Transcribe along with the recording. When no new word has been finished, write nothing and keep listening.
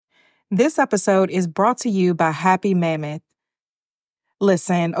This episode is brought to you by Happy Mammoth.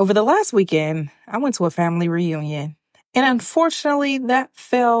 Listen, over the last weekend, I went to a family reunion. And unfortunately, that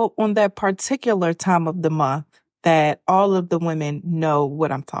fell on that particular time of the month that all of the women know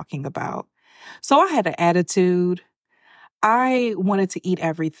what I'm talking about. So I had an attitude. I wanted to eat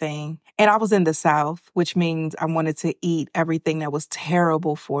everything. And I was in the South, which means I wanted to eat everything that was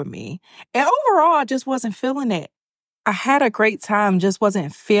terrible for me. And overall, I just wasn't feeling it. I had a great time, just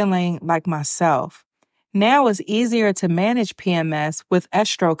wasn't feeling like myself. Now it's easier to manage PMS with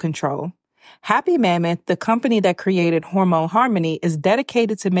estro control. Happy Mammoth, the company that created Hormone Harmony, is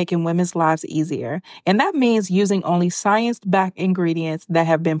dedicated to making women's lives easier. And that means using only science-backed ingredients that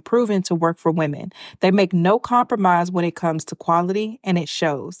have been proven to work for women. They make no compromise when it comes to quality, and it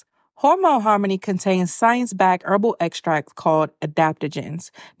shows. Hormone Harmony contains science-backed herbal extracts called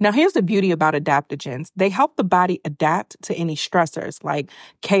adaptogens. Now, here's the beauty about adaptogens. They help the body adapt to any stressors, like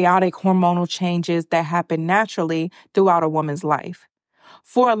chaotic hormonal changes that happen naturally throughout a woman's life.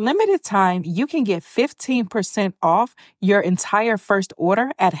 For a limited time, you can get 15% off your entire first order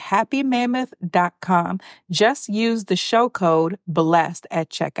at happymammoth.com. Just use the show code BLESSED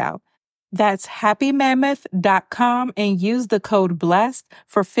at checkout. That's happymammoth.com and use the code BLESSED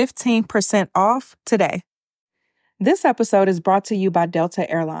for 15% off today. This episode is brought to you by Delta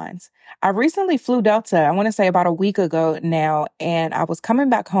Airlines. I recently flew Delta, I want to say about a week ago now, and I was coming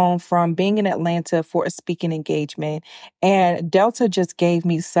back home from being in Atlanta for a speaking engagement, and Delta just gave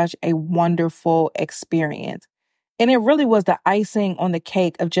me such a wonderful experience. And it really was the icing on the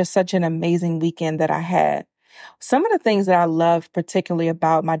cake of just such an amazing weekend that I had. Some of the things that I loved particularly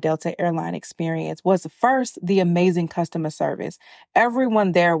about my Delta airline experience was first, the amazing customer service.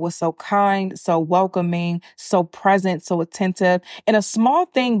 Everyone there was so kind, so welcoming, so present, so attentive. And a small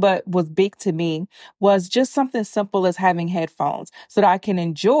thing, but was big to me, was just something simple as having headphones so that I can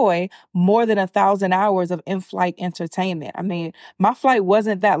enjoy more than 1,000 hours of in-flight entertainment. I mean, my flight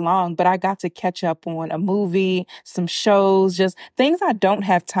wasn't that long, but I got to catch up on a movie, some shows, just things I don't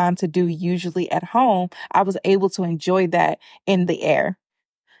have time to do usually at home. I was able to enjoy that in the air.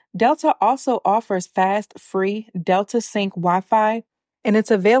 Delta also offers fast, free Delta Sync Wi-Fi, and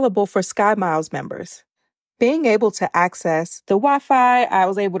it's available for SkyMiles members. Being able to access the Wi-Fi, I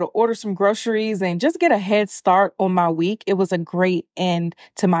was able to order some groceries and just get a head start on my week. It was a great end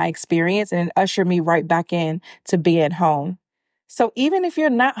to my experience, and it ushered me right back in to being home. So even if you're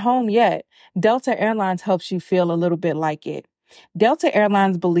not home yet, Delta Airlines helps you feel a little bit like it. Delta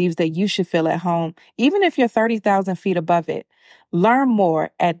Airlines believes that you should feel at home, even if you're 30,000 feet above it. Learn more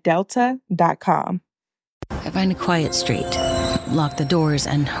at delta.com. I find a quiet street, lock the doors,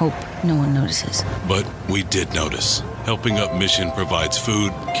 and hope no one notices. But we did notice. Helping Up Mission provides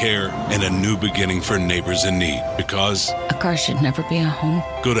food, care, and a new beginning for neighbors in need. Because a car should never be a home.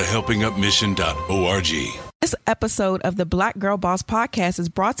 Go to helpingupmission.org. This episode of the Black Girl Boss podcast is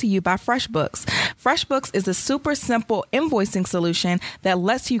brought to you by FreshBooks. FreshBooks is a super simple invoicing solution that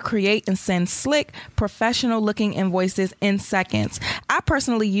lets you create and send slick, professional-looking invoices in seconds. I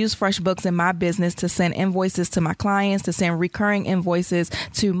personally use FreshBooks in my business to send invoices to my clients, to send recurring invoices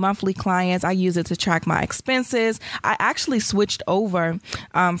to monthly clients. I use it to track my expenses. I actually switched over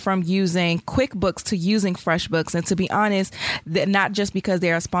from using QuickBooks to using FreshBooks. And to be honest, not just because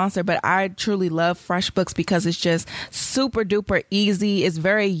they're a sponsor, but I truly love FreshBooks because it's just super duper easy. It's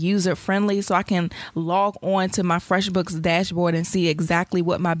very user friendly, so I can log on to my FreshBooks dashboard and see exactly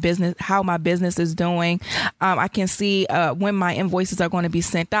what how my business is doing. I can see when my invoices are going to be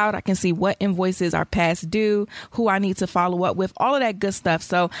sent out. I can see what invoices are past due, who I need to follow up with, all of that good stuff.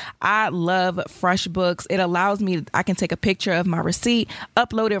 So I love FreshBooks. It allows me, I can take a picture of my receipt,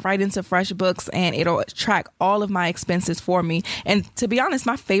 upload it right into FreshBooks, and it'll track all of my expenses for me. And to be honest,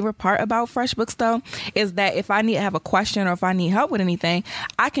 my favorite part about FreshBooks though is that if I need to have a question or if I need help with anything,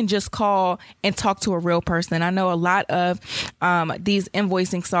 I can just call and talk to a real person. I know a lot of these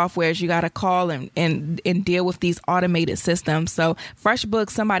invoicing softwares, you got to call and deal with these automated systems. So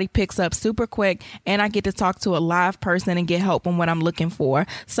FreshBooks, somebody picks up super quick and I get to talk to a live person and get help on what I'm looking for.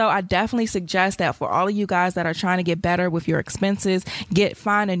 So I definitely suggest that for all of you guys that are trying to get better with your expenses,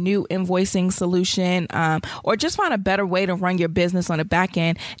 find a new invoicing solution or just find a better way to run your business on the back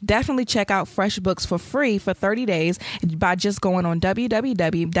end. Definitely check out FreshBooks for free for 30 days by just going on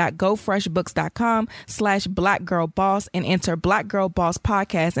www.gofreshbooks.com/blackgirlboss and enter Black Girl Boss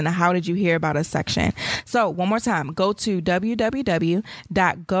Podcast in the How Did You Hear About Us section. So one more time, go to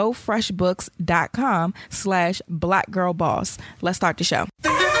www.gofreshbooks.com/blackgirlboss. Let's start the show.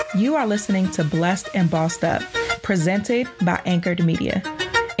 You are listening to Blessed and Bossed Up, presented by Anchored Media.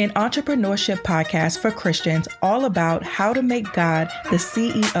 an entrepreneurship podcast for Christians all about how to make God the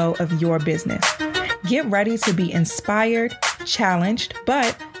CEO of your business. Get ready to be inspired, challenged,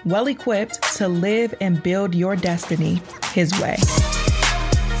 but well-equipped to live and build your destiny His way.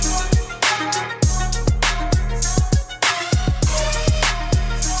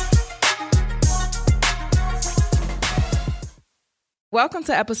 Welcome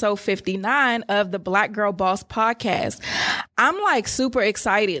to episode 59 of the Black Girl Boss podcast. I'm super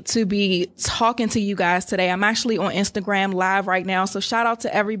excited to be talking to you guys today. I'm actually on Instagram live right now. So shout out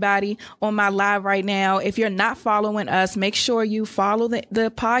to everybody on my live right now. If you're not following us, make sure you follow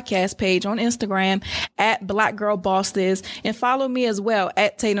the podcast page on Instagram at Black Girl Bosses and follow me as well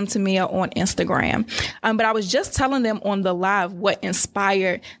at Tatum Tamia on Instagram. But I was just telling them on the live what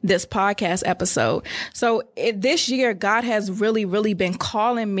inspired this podcast episode. So this year, God has really been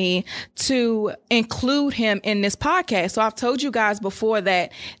calling me to include Him in this podcast. So I've told you guys before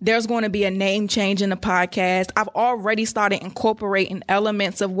that there's going to be a name change in the podcast. I've already started incorporating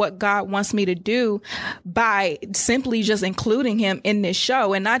elements of what God wants me to do by simply just including Him in this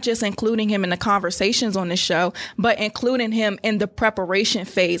show, and not just including Him in the conversations on the show, but including Him in the preparation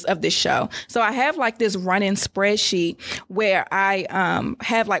phase of this show. So I have this running spreadsheet where I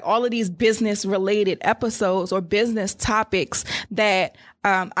have all of these business related episodes or business topics that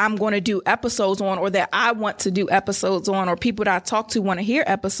I'm going to do episodes on, or that I want to do episodes on, or people that I talk to want to hear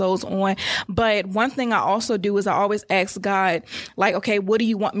episodes on. But one thing I also do is I always ask God, okay, what do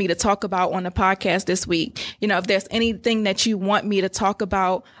you want me to talk about on the podcast this week? If there's anything that you want me to talk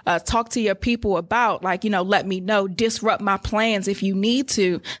about, talk to your people about, let me know, disrupt my plans if you need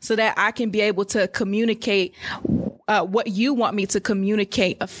to, so that I can be able to communicate what you want me to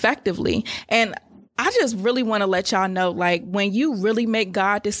communicate effectively. And I just really want to let y'all know, when you really make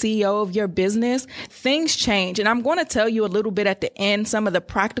God the CEO of your business, things change. And I'm going to tell you a little bit at the end, some of the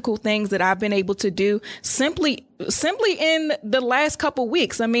practical things that I've been able to do simply in the last couple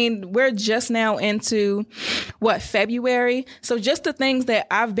weeks. We're just now into February. So just the things that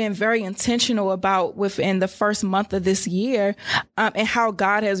I've been very intentional about within the first month of this year, and how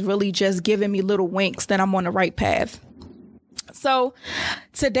God has really just given me little winks that I'm on the right path. So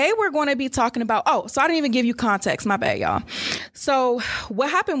today we're going to be talking about, so I didn't even give you context. My bad, y'all. So what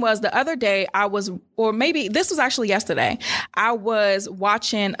happened was the other day or maybe this was actually yesterday, I was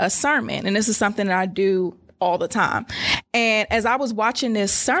watching a sermon, and this is something that I do all the time. And as I was watching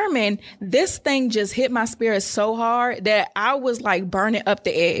this sermon, this thing just hit my spirit so hard that I was burning up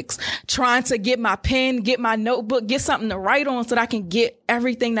the eggs, trying to get my pen, get my notebook, get something to write on so that I can get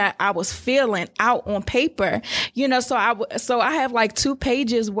everything that I was feeling out on paper. So I have 2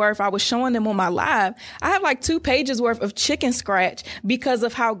 pages worth. I was showing them on my live. I have 2 pages worth of chicken scratch because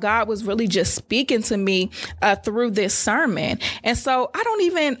of how God was really just speaking to me through this sermon. And so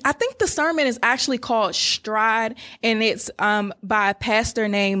I think the sermon is actually called Stride, and it's by a pastor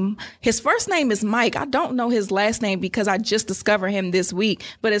his first name is Mike. I don't know his last name because I just discovered him this week,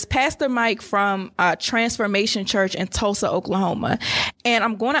 but it's Pastor Mike from Transformation Church in Tulsa, Oklahoma. And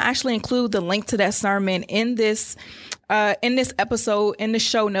I'm going to actually include the link to that sermon in this episode, in the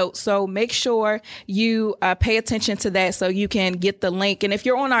show notes. So make sure you pay attention to that so you can get the link. And if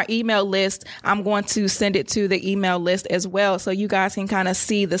you're on our email list, I'm going to send it to the email list as well, so you guys can kind of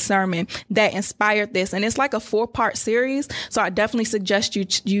see the sermon that inspired this. And it's a 4-part series, so I definitely suggest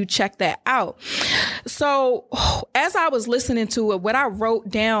you check that out. So as I was listening to it, what I wrote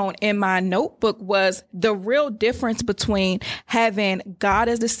down in my notebook was the real difference between having God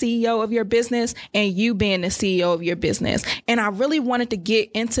as the CEO of your business and you being the CEO of your business. And I really wanted to get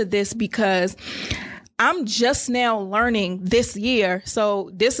into this because I'm just now learning this year. So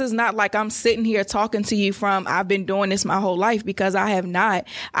this is not I'm sitting here talking to you from I've been doing this my whole life, because I have not.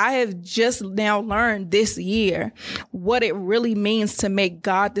 I have just now learned this year what it really means to make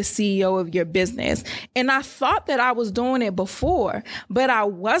God the CEO of your business. And I thought that I was doing it before, but I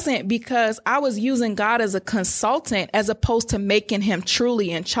wasn't, because I was using God as a consultant as opposed to making Him truly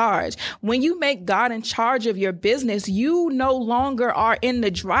in charge. When you make God in charge of your business, you no longer are in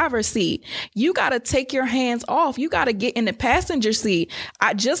the driver's seat. You got to take your hands off. You got to get in the passenger seat.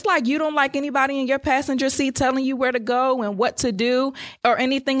 Just like you don't like anybody in your passenger seat telling you where to go and what to do or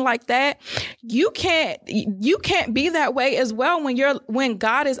anything like that. You can't be that way as well when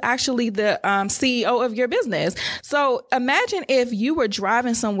God is actually the CEO of your business. So imagine if you were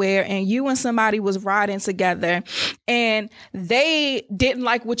driving somewhere and you and somebody was riding together and they didn't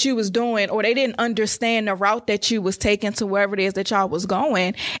like what you was doing, or they didn't understand the route that you was taking to wherever it is that y'all was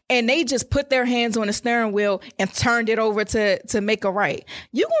going, and they just put their hands on the steering wheel and turned it over to make a right.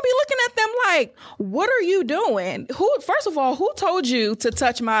 You're going to be looking at them like, what are you doing? First of all, who told you to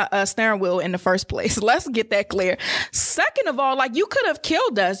touch my steering wheel in the first place? Let's get that clear. Second of all, like, you could have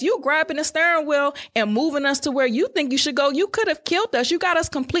killed us. You grabbing the steering wheel and moving us to where you think you should go. You could have killed us. You got us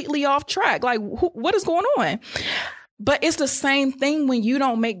completely off track. Like, what is going on? But it's the same thing when you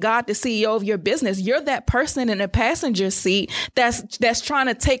don't make God the CEO of your business. You're that person in the passenger seat that's trying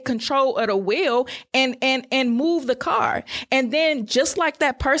to take control of the wheel and move the car. And then just like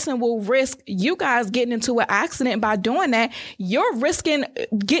that person will risk you guys getting into an accident by doing that, you're risking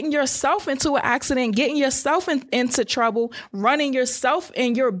getting yourself into an accident, getting yourself into trouble, running yourself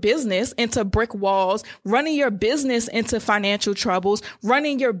and your business into brick walls, running your business into financial troubles,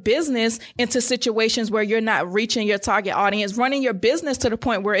 running your business into situations where you're not reaching your target audience, running your business to the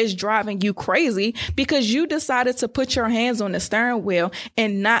point where it's driving you crazy because you decided to put your hands on the steering wheel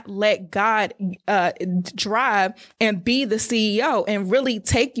and not let God drive and be the CEO and really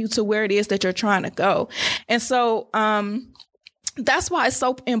take you to where it is that you're trying to go. And so, that's why it's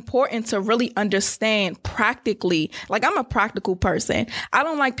so important to really understand practically. Like, I'm a practical person. I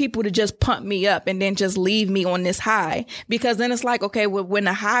don't like people to just pump me up and then just leave me on this high, because then it's like, okay, well, when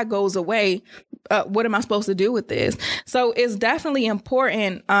the high goes away, what am I supposed to do with this? So it's definitely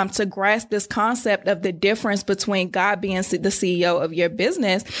important to grasp this concept of the difference between God being the CEO of your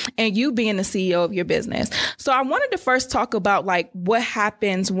business and you being the CEO of your business. So I wanted to first talk about like what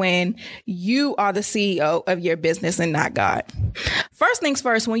happens when you are the CEO of your business and not God. First things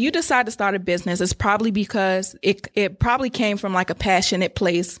first, when you decide to start a business, it's probably because it probably came from like a passionate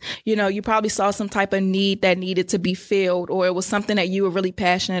place. You know, you probably saw some type of need that needed to be filled, or it was something that you were really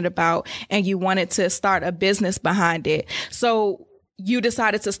passionate about and you wanted to start a business behind it. So you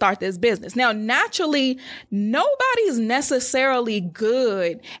decided to start this business. Now, naturally, nobody's necessarily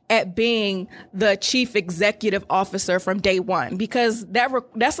good at being the chief executive officer from day one, because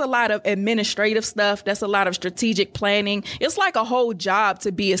that's a lot of administrative stuff. That's a lot of strategic planning. It's like a whole job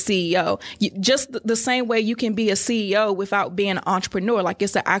to be a CEO. Just the same way you can be a CEO without being an entrepreneur. Like,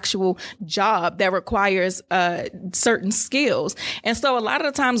 it's an actual job that requires certain skills. And so a lot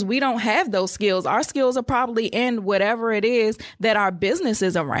of the times we don't have those skills. Our skills are probably in whatever it is that our business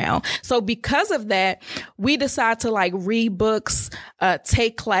is around. So because of that, we decide to like read books,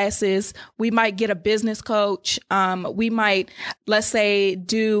 take classes. We might get a business coach. We might, let's say,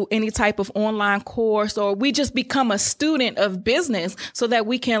 do any type of online course, or we just become a student of business so that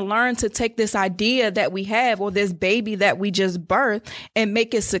we can learn to take this idea that we have, or this baby that we just birthed, and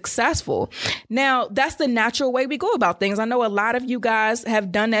make it successful. Now, that's the natural way we go about things. I know a lot of you guys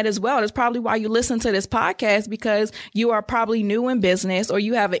have done that as well. That's probably why you listen to this podcast, because you are probably new in business, or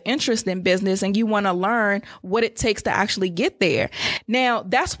you have an interest in business and you want to learn what it takes to actually get there. Now,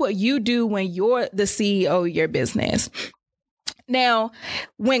 that's what you do when you're the CEO of your business. Now,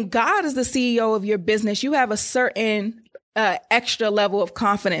 when God is the CEO of your business, you have a certain extra level of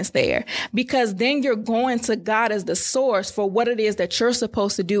confidence there, because then you're going to God as the source for what it is that you're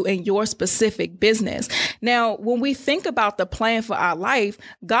supposed to do in your specific business. Now, when we think about the plan for our life,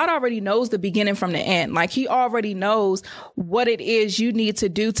 God already knows the beginning from the end. Like, he already knows what it is you need to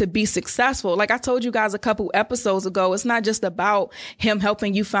do to be successful. Like I told you guys a couple episodes ago, it's not just about him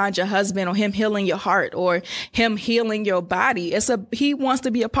helping you find your husband, or him healing your heart, or him healing your body. He wants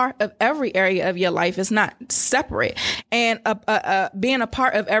to be a part of every area of your life. It's not separate. And being a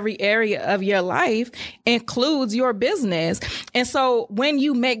part of every area of your life includes your business. And so when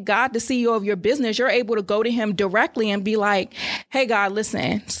you make God the CEO of your business, you're able to go to him directly and be like, hey, God,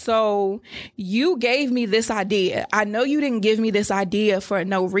 listen, so you gave me this idea. I know you didn't give me this idea for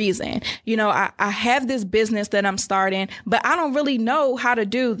no reason. You know, I have this business that I'm starting, but I don't really know how to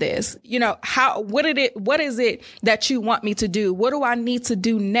do this. You know, what is it that you want me to do? What do I need to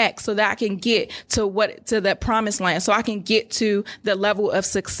do next so that I can get to that promised land, so I can get to the level of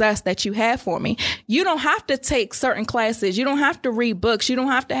success that you have for me? You don't have to take certain classes. You don't have to read books. You don't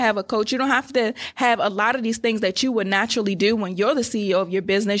have to have a coach. You don't have to have a lot of these things that you would naturally do when you're the CEO of your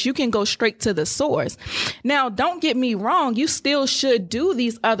business. You can go straight to the source. Now, don't get me wrong. You still should do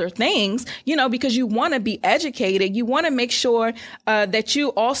these other things, you know, because you want to be educated. You want to make sure that you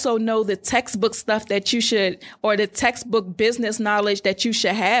also know the textbook stuff that you should, or the textbook business knowledge that you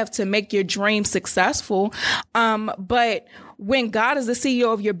should have to make your dream successful. But when God is the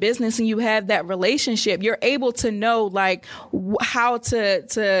CEO of your business and you have that relationship, you're able to know like how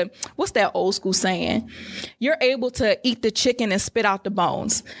to what's that old school saying? You're able to eat the chicken and spit out the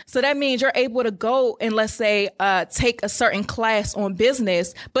bones. So that means you're able to go and let's say take a certain class on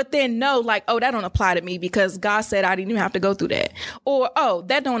business, but then know like, oh, that don't apply to me because God said I didn't even have to go through that. Or, oh,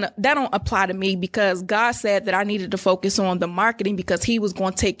 that don't apply to me because God said that I needed to focus on the marketing because he was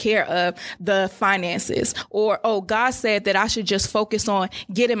going to take care of the finances. Or, oh, God said that I should just focus on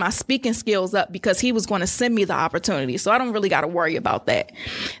getting my speaking skills up because he was going to send me the opportunity. So I don't really got to worry about that.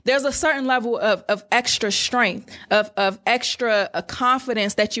 There's a certain level of extra strength, of extra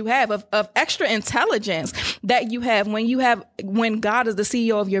confidence that you have, of extra intelligence that you have when God is the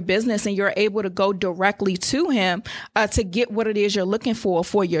CEO of your business and you're able to go directly to him to get what it is you're looking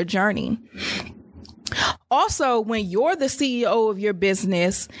for your journey. Also, when you're the CEO of your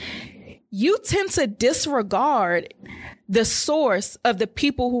business, you tend to disregard the source of the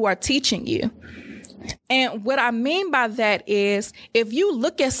people who are teaching you. And what I mean by that is if you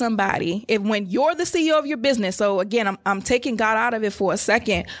look at somebody, when you're the CEO of your business, so again, I'm taking God out of it for a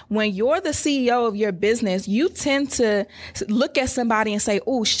second. When you're the CEO of your business, you tend to look at somebody and say,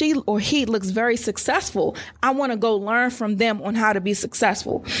 oh, she or he looks very successful. I want to go learn from them on how to be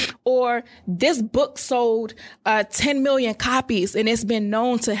successful. Or this book sold 10 million copies and it's been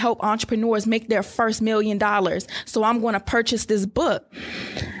known to help entrepreneurs make their first $1 million. So I'm going to purchase this book.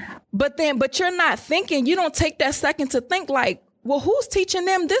 But you're not thinking, you don't take that second to think like, well, who's teaching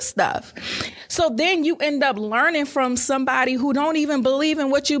them this stuff? So then you end up learning from somebody who don't even believe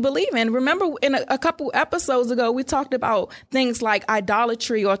in what you believe in. Remember in a couple episodes ago, we talked about things like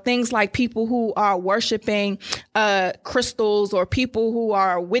idolatry or things like people who are worshiping crystals or people who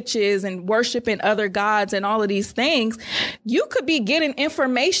are witches and worshiping other gods and all of these things. You could be getting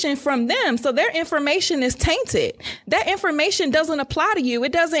information from them. So their information is tainted. That information doesn't apply to you.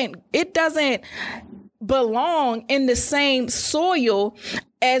 It doesn't belong in the same soil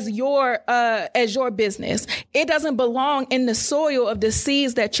as your business. It doesn't belong in the soil of the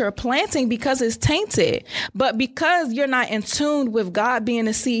seeds that you're planting because it's tainted. But because you're not in tune with God being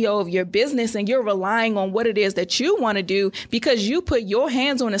the CEO of your business and you're relying on what it is that you want to do because you put your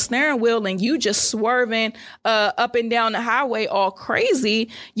hands on the steering wheel and you just swerving up and down the highway all crazy,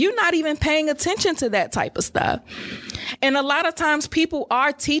 you're not even paying attention to that type of stuff. And a lot of times people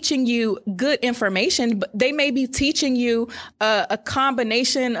are teaching you good information, but they may be teaching you a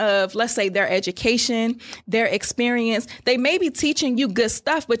combination of, let's say, their education, their experience. They may be teaching you good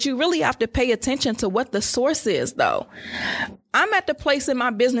stuff, but you really have to pay attention to what the source is, though. I'm at the place in my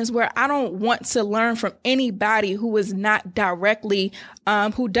business where I don't want to learn from anybody who is not directly,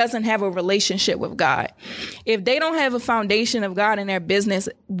 who doesn't have a relationship with God. If they don't have a foundation of God in their business,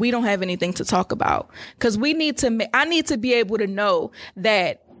 we don't have anything to talk about. Because I need to be able to know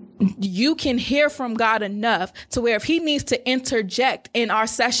that you can hear from God enough to where if he needs to interject in our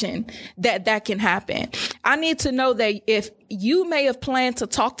session, that can happen. I need to know that if you may have planned to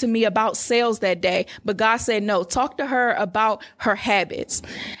talk to me about sales that day, but God said, no, talk to her about her habits.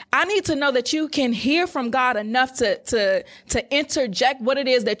 I need to know that you can hear from God enough to interject what it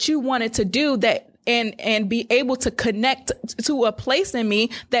is that you wanted to do and be able to connect to a place in me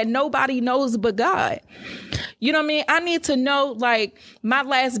that nobody knows but God. You know what I mean? I need to know, like my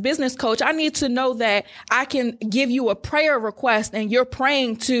last business coach, I need to know that I can give you a prayer request and you're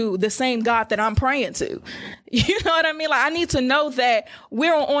praying to the same God that I'm praying to. You know what I mean? Like I need to know that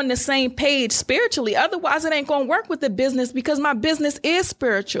we're on the same page spiritually. Otherwise, it ain't going to work with the business because my business is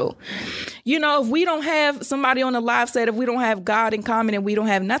spiritual. You know, if we don't have somebody on the live said, if we don't have God in common and we don't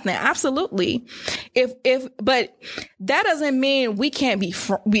have nothing, absolutely. But that doesn't mean we can't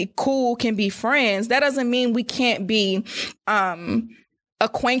be cool, can be friends. That doesn't mean we can't be,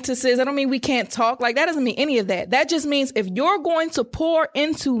 acquaintances. I don't mean we can't talk. Like that doesn't mean any of that. That just means if you're going to pour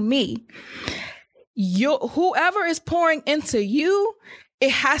into me, whoever is pouring into you,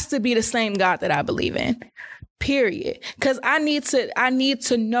 it has to be the same God that I believe in. Period. Because I need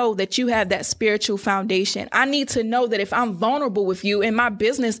to know that you have that spiritual foundation. I need to know that if I'm vulnerable with you, and my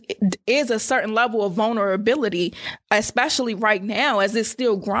business is a certain level of vulnerability, especially right now as it's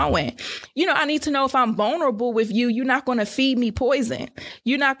still growing. You know, I need to know if I'm vulnerable with you, you're not going to feed me poison.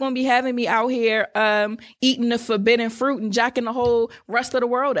 You're not going to be having me out here eating the forbidden fruit and jacking the whole rest of the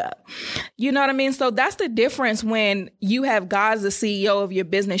world up. You know what I mean? So that's the difference when you have God as the CEO of your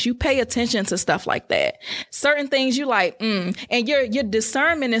business. You pay attention to stuff like that. Certain things you like, and your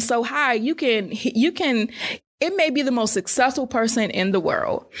discernment is so high, you can, it may be the most successful person in the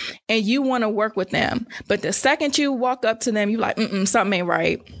world and you want to work with them. But the second you walk up to them, you're like, something ain't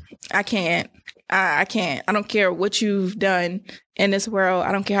right. I can't. I can't. I don't care what you've done in this world.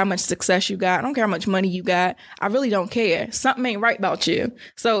 I don't care how much success you got. I don't care how much money you got. I really don't care. Something ain't right about you.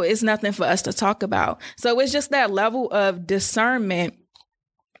 So it's nothing for us to talk about. So it's just that level of discernment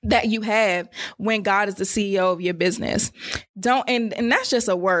that you have when God is the CEO of your business. And that's just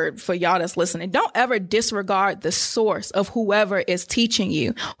a word for y'all that's listening. Don't ever disregard the source of whoever is teaching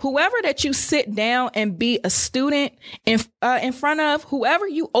you. Whoever that you sit down and be a student in front of, whoever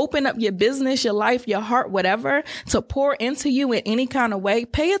you open up your business, your life, your heart, whatever, to pour into you in any kind of way,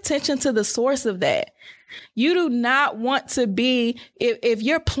 pay attention to the source of that. You do not want to be, if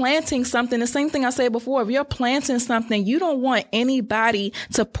you're planting something, the same thing I said before, if you're planting something, you don't want anybody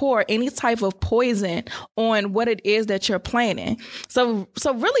to pour any type of poison on what it is that you're planting. So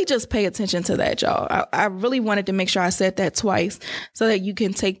really just pay attention to that, y'all. I really wanted to make sure I said that twice so that you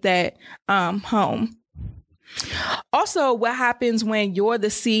can take that home. Also, what happens when you're the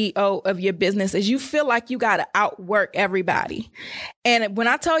CEO of your business is you feel like you got to outwork everybody. And when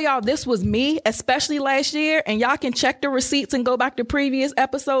I tell y'all this was me, especially last year, and y'all can check the receipts and go back to previous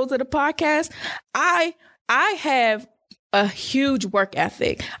episodes of the podcast, I have a huge work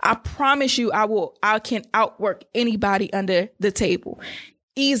ethic. I promise you I can outwork anybody under the table.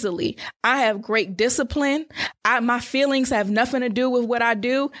 Easily. I have great discipline. My feelings have nothing to do with what I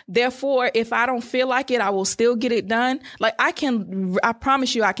do. Therefore, if I don't feel like it, I will still get it done. Like I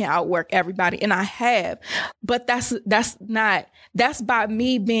promise you I can outwork everybody, and I have. But that's by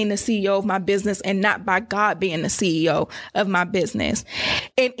me being the CEO of my business and not by God being the CEO of my business.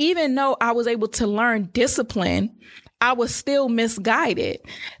 And even though I was able to learn discipline, I was still misguided,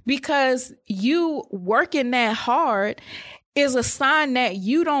 because you working that hard is a sign that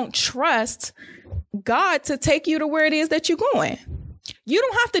you don't trust God to take you to where it is that you're going. You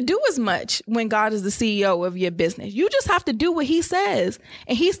don't have to do as much when God is the CEO of your business. You just have to do what he says,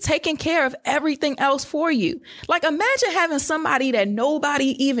 and he's taking care of everything else for you. Like, imagine having somebody that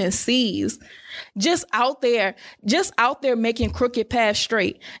nobody even sees just out there making crooked paths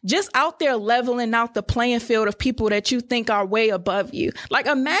straight, just out there leveling out the playing field of people that you think are way above you. Like,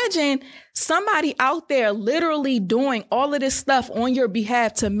 imagine somebody out there literally doing all of this stuff on your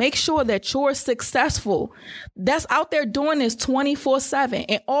behalf to make sure that you're successful. That's out there doing this 24/7.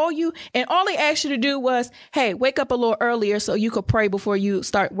 And all they asked you to do was, hey, wake up a little earlier so you could pray before you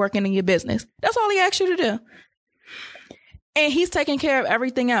start working in your business. That's all he asked you to do. And he's taking care of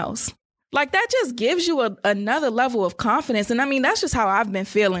everything else. Like, that just gives you another level of confidence. And I mean, that's just how I've been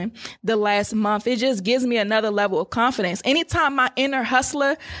feeling the last month. It just gives me another level of confidence. Anytime my inner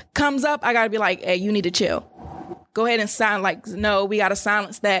hustler comes up, I got to be like, hey, you need to chill. Go ahead and no, we got to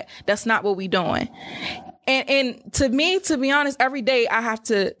silence that. That's not what we doing. And to me, to be honest, every day I have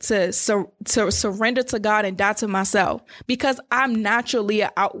to surrender to God and die to myself, because I'm naturally an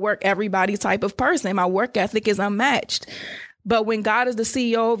outwork everybody type of person. My work ethic is unmatched. But when God is the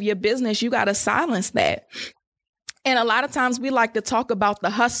CEO of your business, you got to silence that. And a lot of times we like to talk about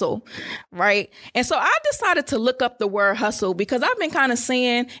the hustle, right? And so I decided to look up the word hustle, because I've been kind of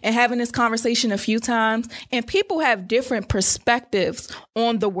seeing and having this conversation a few times, and people have different perspectives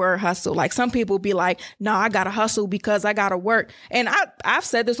on the word hustle. Like, some people be like, no, I got to hustle because I got to work. And I've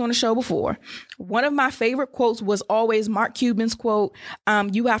said this on the show before. One of my favorite quotes was always Mark Cuban's quote.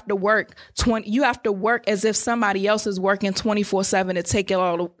 You have to work as if somebody else is working 24/7 to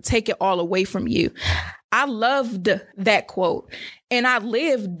take it all away from you. I loved that quote, and I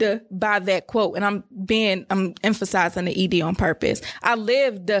lived by that quote. And I'm emphasizing the ED on purpose. I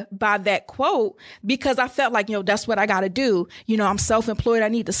lived by that quote because I felt like, that's what I got to do. I'm self-employed. I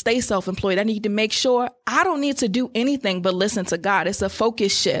need to stay self-employed. I need to make sure I don't need to do anything but listen to God. It's a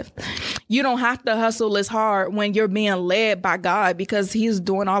focus shift. You don't have to hustle as hard when you're being led by God, because he's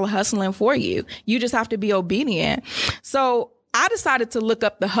doing all the hustling for you. You just have to be obedient. So I decided to look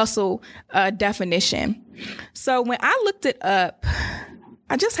up the hustle definition. So when I looked it up,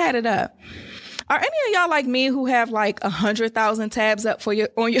 I just had it up. Are any of y'all like me who have like 100,000 tabs up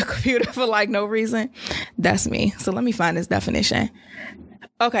on your computer for like no reason? That's me. So let me find this definition.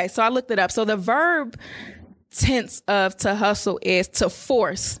 Okay, so I looked it up. So the verb tense of to hustle is to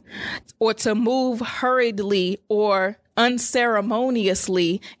force, or to move hurriedly or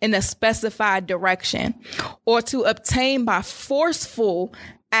unceremoniously in a specified direction, or to obtain by forceful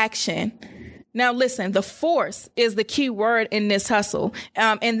action. Now, listen, the force is the key word in this hustle.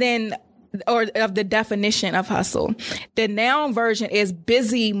 Or of the definition of hustle. The noun version is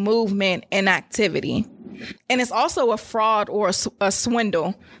busy movement and activity. And it's also a fraud or a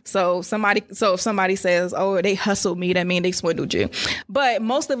swindle. So if somebody says, oh, they hustled me, that means they swindled you. But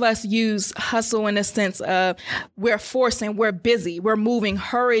most of us use hustle in the sense of we're busy, we're moving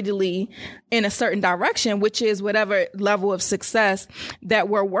hurriedly in a certain direction, which is whatever level of success that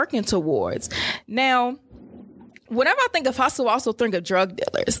we're working towards. Now, whenever I think of hustle, I also think of drug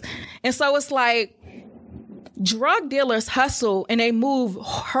dealers. And so it's like, drug dealers hustle and they move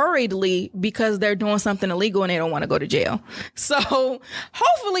hurriedly because they're doing something illegal and they don't want to go to jail. So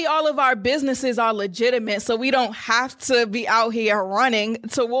hopefully all of our businesses are legitimate, so we don't have to be out here running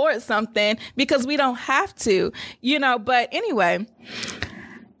towards something because we don't have to, but anyway,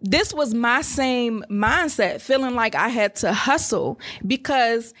 this was my same mindset, feeling like I had to hustle,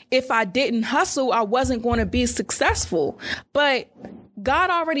 because if I didn't hustle, I wasn't going to be successful. But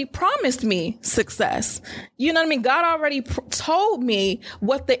God already promised me success. You know what I mean? God already told me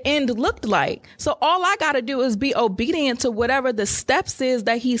what the end looked like. So all I got to do is be obedient to whatever the steps is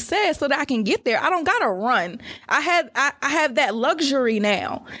that he says so that I can get there. I don't got to run. I have that luxury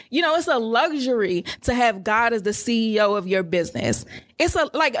now. It's a luxury to have God as the CEO of your business. It's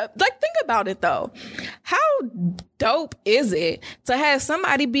like think about it though. How dope is it to have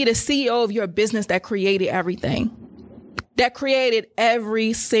somebody be the CEO of your business that created everything? That created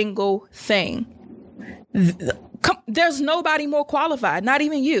every single thing. There's nobody more qualified, not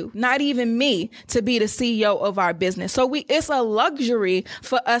even you, not even me, to be the CEO of our business. So it's a luxury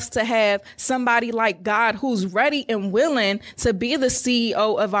for us to have somebody like God who's ready and willing to be the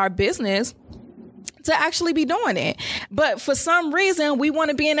CEO of our business, to actually be doing it. But for some reason, we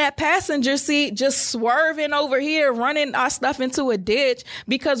want to be in that passenger seat, just swerving over here, running our stuff into a ditch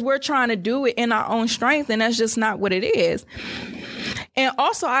because we're trying to do it in our own strength. And that's just not what it is. And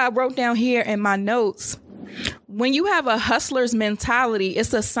also, I wrote down here in my notes, when you have a hustler's mentality,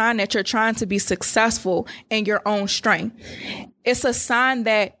 it's a sign that you're trying to be successful in your own strength. It's a sign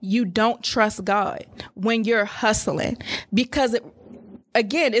that you don't trust God when you're hustling, because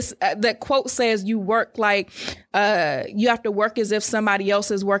again, it's that quote says you work like you have to work as if somebody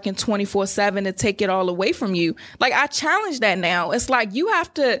else is working 24/7 to take it all away from you. Like, I challenge that now. It's like you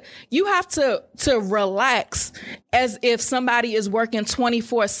have to relax as if somebody is working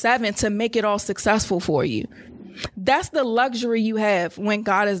 24/7 to make it all successful for you. That's the luxury you have when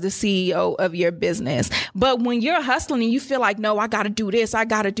God is the CEO of your business. But when you're hustling and you feel like, no, I got to do this, I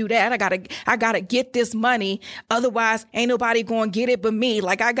got to do that, I got to get this money, otherwise ain't nobody going to get it but me.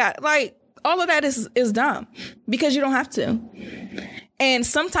 All of that is dumb, because you don't have to. And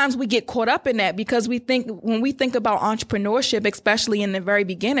sometimes we get caught up in that because when we think about entrepreneurship, especially in the very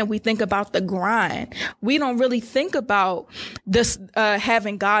beginning, we think about the grind. We don't really think about this,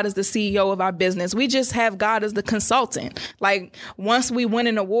 having God as the CEO of our business. We just have God as the consultant. Like, once we win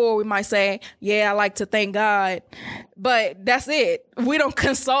an award, we might say, yeah, I like to thank God. But that's it. We don't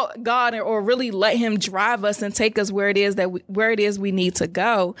consult God or really let him drive us and take us where it is we need to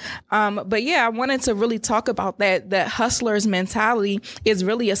go. But yeah, I wanted to really talk about that hustler's mentality is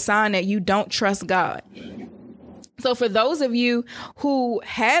really a sign that you don't trust God. So for those of you who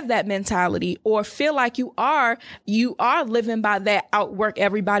have that mentality or feel like you are living by that outwork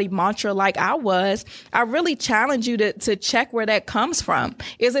everybody mantra like I was, I really challenge you to check where that comes from.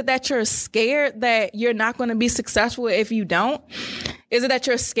 Is it that you're scared that you're not going to be successful if you don't? Is it that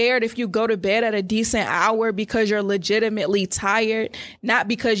you're scared if you go to bed at a decent hour because you're legitimately tired? Not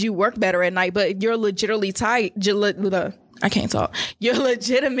because you work better at night, but you're legitimately tired. I can't talk. You're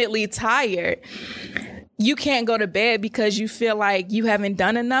legitimately tired. You can't go to bed because you feel like you haven't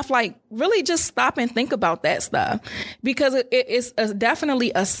done enough. Like, really just stop and think about that stuff, because it's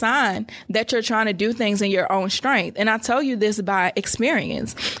definitely a sign that you're trying to do things in your own strength. And I tell you this by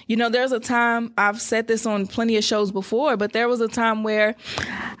experience. There's a time, I've said this on plenty of shows before, but there was a time where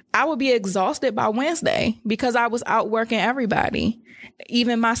I would be exhausted by Wednesday because I was out working everybody,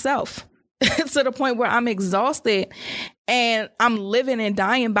 even myself. To the point where I'm exhausted and I'm living and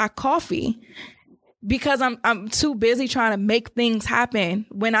dying by coffee because I'm too busy trying to make things happen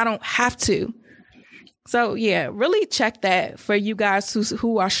when I don't have to. So yeah, really check that for you guys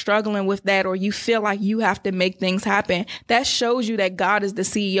who are struggling with that, or you feel like you have to make things happen. That shows you that God is the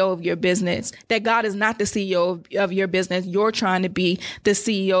CEO of your business, that God is not the CEO of your business. You're trying to be the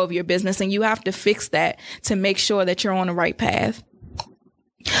CEO of your business, and you have to fix that to make sure that you're on the right path.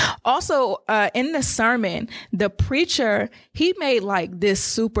 Also, in the sermon, the preacher, he made like this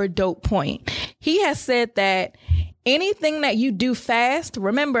super dope point. He has said that anything that you do fast,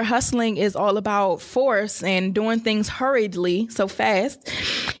 remember, hustling is all about force and doing things hurriedly, so fast.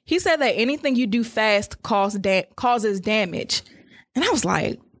 He said that anything you do fast causes damage. And I was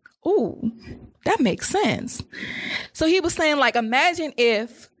like, ooh, that makes sense. So he was saying, like, imagine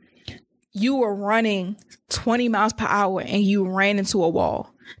if you were running 20 miles per hour and you ran into a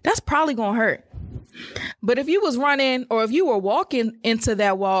wall. That's probably going to hurt. But if you was running or if you were walking into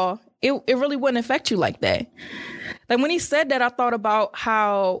that wall, it really wouldn't affect you like that. Like when he said that, I thought about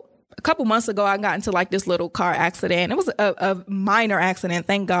how a couple months ago, I got into like this little car accident. It was a minor accident,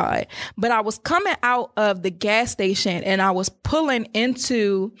 thank God. But I was coming out of the gas station and I was pulling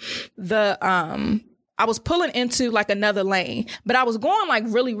into like another lane, but I was going like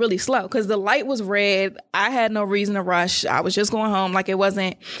really, really slow because the light was red. I had no reason to rush. I was just going home. Like it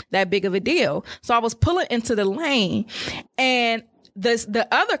wasn't that big of a deal. So I was pulling into the lane and the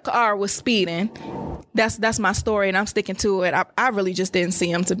other car was speeding. That's my story and I'm sticking to it. I really just didn't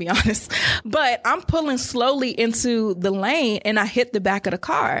see him, to be honest. But I'm pulling slowly into the lane and I hit the back of the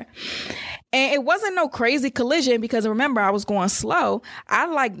car. And it wasn't no crazy collision because remember, I was going slow. I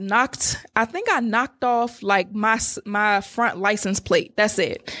think I knocked off like my front license plate. That's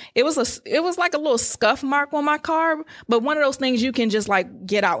it. It was like a little scuff mark on my car, but one of those things you can just like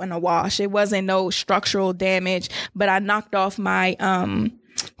get out in a wash. It wasn't no structural damage, but I knocked off my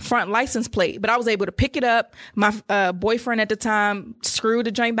front license plate, but I was able to pick it up. My boyfriend at the time screwed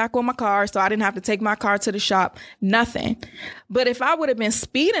the joint back on my car, so I didn't have to take my car to the shop, nothing. But if I would have been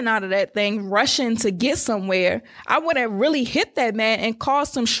speeding out of that thing, rushing to get somewhere, I would have really hit that man and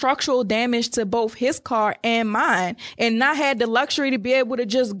caused some structural damage to both his car and mine, and not had the luxury to be able to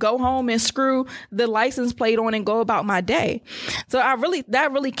just go home and screw the license plate on and go about my day. So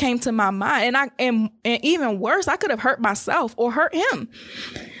that really came to my mind. And even worse, I could have hurt myself or hurt him.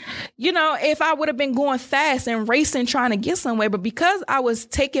 You know, if I would have been going fast and racing, trying to get somewhere, but because I was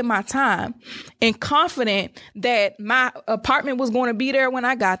taking my time and confident that my apartment was going to be there when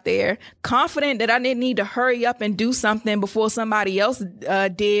I got there, confident that I didn't need to hurry up and do something before somebody else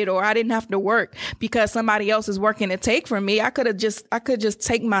did, or I didn't have to work because somebody else is working to take from me. I could just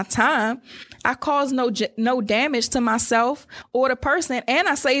take my time. I caused no damage to myself or the person, and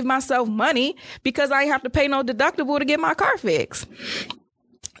I saved myself money because I didn't have to pay no deductible to get my car fixed.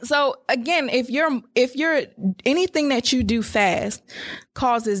 So again, if you're anything that you do fast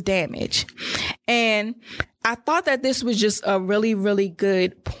causes damage. And I thought that this was just a really, really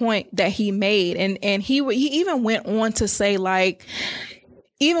good point that he made. And he even went on to say, like,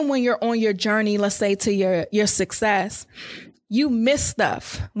 even when you're on your journey, let's say to your success, you miss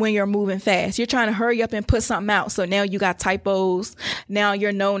stuff when you're moving fast. You're trying to hurry up and put something out. So now you got typos. Now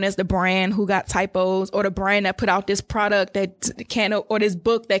you're known as the brand who got typos, or the brand that put out this product or this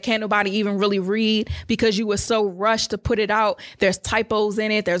book that can't nobody even really read because you were so rushed to put it out. There's typos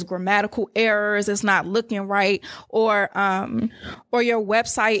in it. There's grammatical errors. It's not looking right. Or your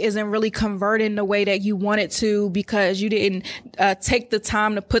website isn't really converting the way that you want it to because you didn't take the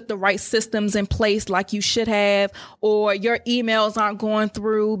time to put the right systems in place like you should have, or your emails aren't going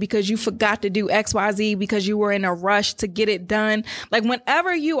through because you forgot to do XYZ because you were in a rush to get it done. Like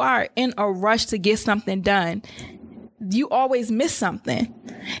whenever you are in a rush to get something done, you always miss something.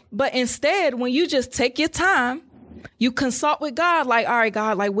 But instead, when you just take your time, you consult with God, like, all right,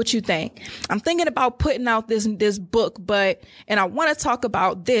 God, like, what you think? I'm thinking about putting out this book, and I want to talk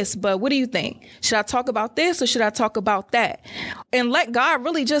about this, but what do you think? Should I talk about this or should I talk about that? And let God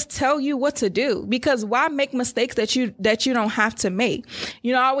really just tell you what to do, because why make mistakes that you don't have to make?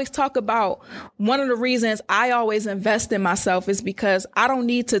 You know, I always talk about one of the reasons I always invest in myself is because I don't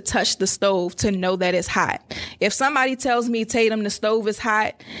need to touch the stove to know that it's hot. If somebody tells me, Tatum, the stove is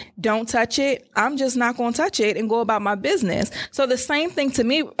hot, don't touch it, I'm just not going to touch it and go about my business. So the same thing to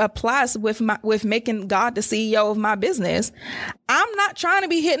me applies with making God the CEO of my business. I'm not trying to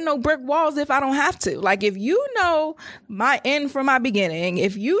be hitting no brick walls if I don't have to. Like, if you know my end from my beginning,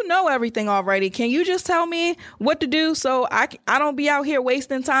 if you know everything already, can you just tell me what to do so I don't be out here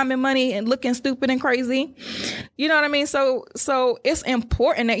wasting time and money and looking stupid and crazy? You know what I mean? So it's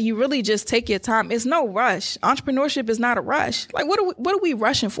important that you really just take your time. It's no rush. Entrepreneurship is not a rush. Like, what are we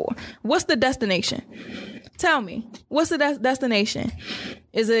rushing for? What's the destination? Tell me, what's the destination?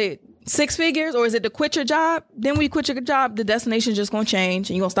 Is it 6 figures, or is it to quit your job? Then when you quit your job, the destination is just going to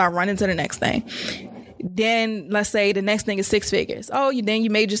change and you're going to start running to the next thing. Then let's say the next thing is 6 figures. Oh, then you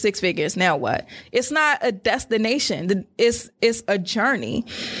made your 6 figures. Now what? It's not a destination. It's a journey.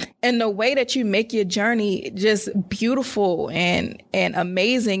 And the way that you make your journey just beautiful and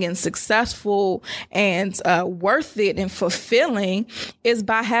amazing and successful and worth it and fulfilling is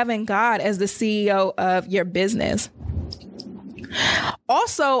by having God as the CEO of your business.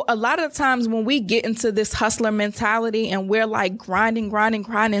 Also, a lot of times when we get into this hustler mentality and we're like grinding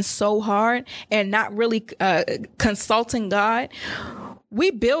so hard and not really consulting God, we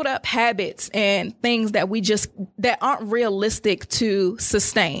build up habits and things that aren't realistic to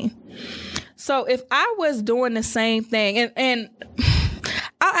sustain. So if I was doing the same thing, and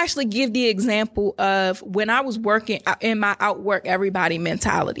I'll actually give the example of when I was working in my outwork everybody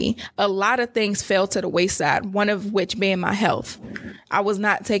mentality, a lot of things fell to the wayside, one of which being my health. I was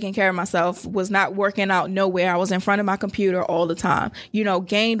not taking care of myself, was not working out nowhere. I was in front of my computer all the time,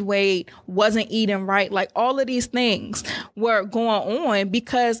 gained weight, wasn't eating right. Like all of these things were going on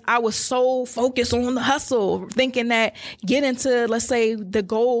because I was so focused on the hustle, thinking that getting to, let's say, the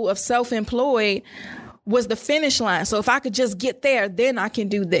goal of self-employed was the finish line. So if I could just get there, then I can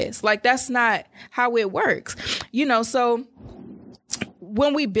do this. Like, that's not how it works. So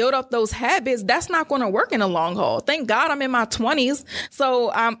when we build up those habits, that's not going to work in the long haul. Thank God I'm in my 20s.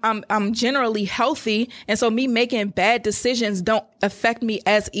 So I'm generally healthy. And so me making bad decisions don't affect me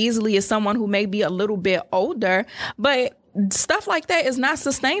as easily as someone who may be a little bit older. But stuff like that is not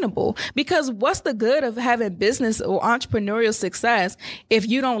sustainable, because what's the good of having business or entrepreneurial success if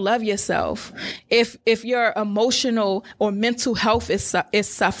you don't love yourself, if your emotional or mental health is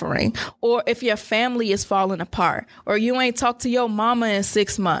suffering, or if your family is falling apart, or you ain't talked to your mama in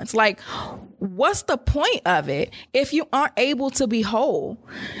 6 months? Like, what's the point of it if you aren't able to be whole?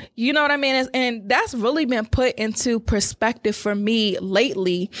 You know what I mean? And that's really been put into perspective for me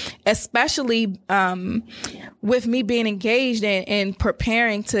lately, especially with me being engaged and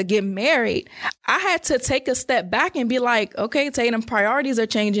preparing to get married. I had to take a step back and be like, okay, Tatum, priorities are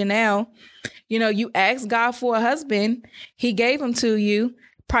changing now. You asked God for a husband. He gave him to you.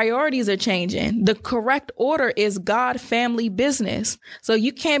 Priorities are changing. The correct order is God, family, business. So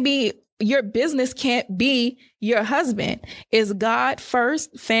your business can't be your husband. It's God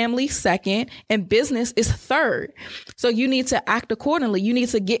first, family second, and business is third. So you need to act accordingly. You need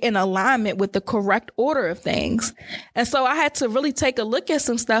to get in alignment with the correct order of things. And so I had to really take a look at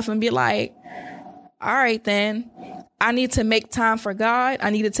some stuff and be like, all right, then I need to make time for God.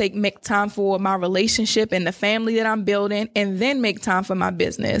 I need to make time for my relationship and the family that I'm building, and then make time for my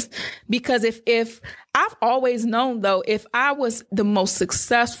business. Because if I've always known, though, if I was the most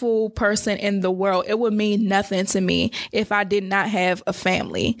successful person in the world, it would mean nothing to me if I did not have a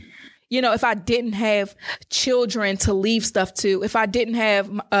family. If I didn't have children to leave stuff to, if I didn't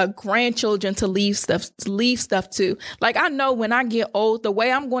have grandchildren to leave stuff to. Like, I know when I get old, the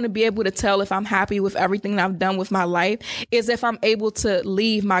way I'm going to be able to tell if I'm happy with everything that I've done with my life is if I'm able to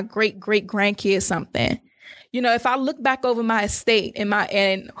leave my great grandkids something. If I look back over my estate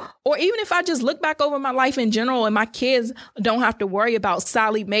or even if I just look back over my life in general, and my kids don't have to worry about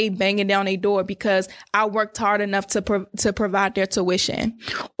Sally Mae banging down their door because I worked hard enough to provide their tuition,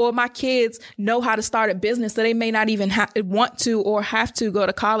 or my kids know how to start a business so they may not even want to or have to go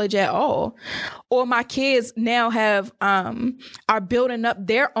to college at all, or my kids now are building up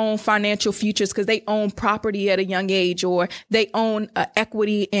their own financial futures because they own property at a young age, or they own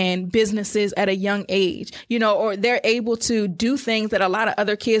equity in businesses at a young age. Or they're able to do things that a lot of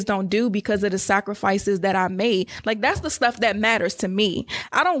other kids don't do because of the sacrifices that I made. Like, that's the stuff that matters to me.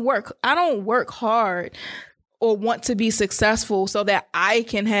 I don't work hard or want to be successful so that I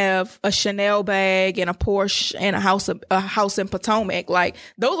can have a Chanel bag and a Porsche and a house in Potomac. Like,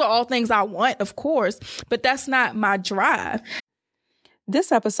 those are all things I want, of course, but that's not my drive.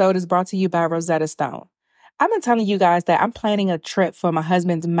 This episode is brought to you by Rosetta Stone. I've been telling you guys that I'm planning a trip for my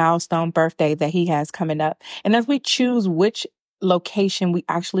husband's milestone birthday that he has coming up. And as we choose which location we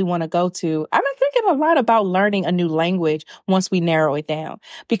actually want to go to, I've been thinking a lot about learning a new language once we narrow it down.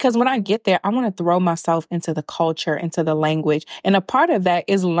 Because when I get there, I want to throw myself into the culture, into the language. And a part of that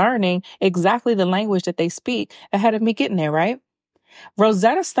is learning exactly the language that they speak ahead of me getting there, right?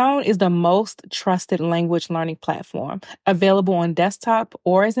 Rosetta Stone is the most trusted language learning platform, available on desktop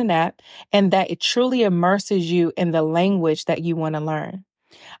or as an app, and that it truly immerses you in the language that you want to learn.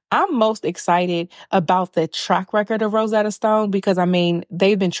 I'm most excited about the track record of Rosetta Stone because,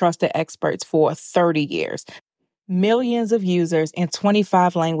 they've been trusted experts for 30 years. Millions of users in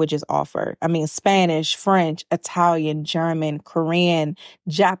 25 languages offered. Spanish, French, Italian, German, Korean,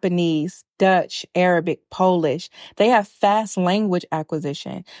 Japanese, Dutch, Arabic, Polish. They have fast language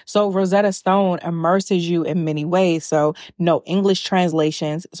acquisition. So Rosetta Stone immerses you in many ways. So no English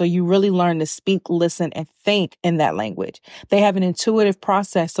translations. So you really learn to speak, listen, and think in that language. They have an intuitive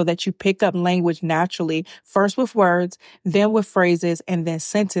process so that you pick up language naturally, first with words, then with phrases, and then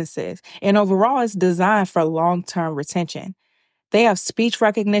sentences. And overall, it's designed for long-term retention. They have speech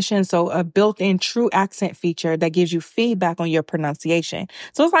recognition, so a built-in true accent feature that gives you feedback on your pronunciation.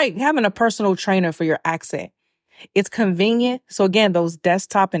 So it's like having a personal trainer for your accent. It's convenient. So again, those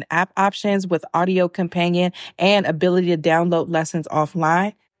desktop and app options with audio companion and ability to download lessons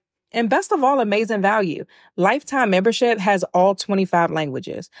offline. And best of all, amazing value. Lifetime membership has all 25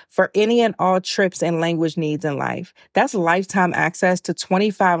 languages for any and all trips and language needs in life. That's lifetime access to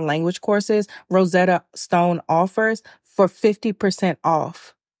 25 language courses Rosetta Stone offers for 50%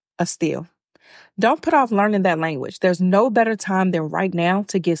 off. A steal. Don't put off learning that language. There's no better time than right now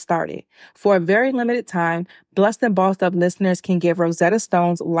to get started. For a very limited time, Blessed and Bossed Up listeners can get Rosetta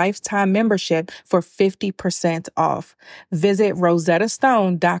Stone's lifetime membership for 50% off. Visit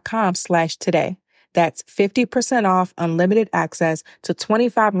rosettastone.com/today. That's 50% off unlimited access to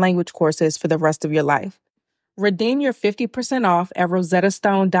 25 language courses for the rest of your life. Redeem your 50% off at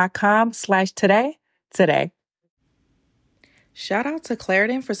rosettastone.com/today today. Shout out to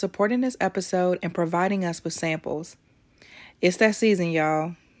Claritin for supporting this episode and providing us with samples. It's that season,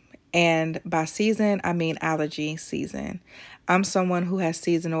 y'all. And by season, I mean allergy season. I'm someone who has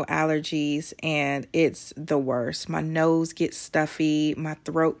seasonal allergies and it's the worst. My nose gets stuffy. My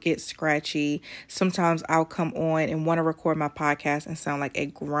throat gets scratchy. Sometimes I'll come on and want to record my podcast and sound like a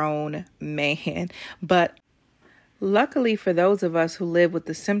grown man. But luckily for those of us who live with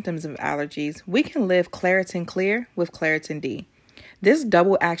the symptoms of allergies, we can live Claritin Clear with Claritin D. This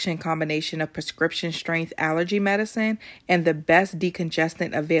double action combination of prescription strength allergy medicine and the best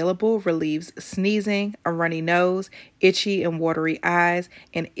decongestant available relieves sneezing, a runny nose, itchy and watery eyes,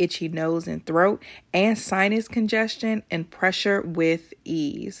 an itchy nose and throat, and sinus congestion and pressure with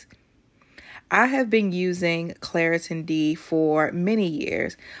ease. I have been using Claritin D for many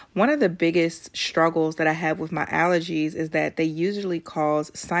years. One of the biggest struggles that I have with my allergies is that they usually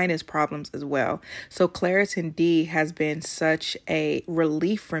cause sinus problems as well. So Claritin D has been such a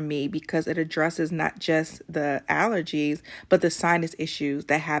relief for me because it addresses not just the allergies, but the sinus issues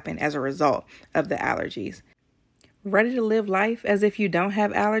that happen as a result of the allergies. Ready to live life as if you don't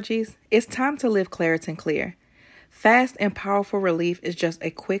have allergies? It's time to live Claritin Clear. Fast and powerful relief is just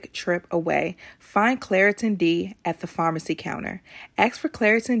a quick trip away. Find Claritin D at the pharmacy counter. Ask for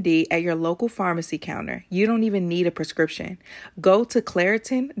Claritin D at your local pharmacy counter. You don't even need a prescription. Go to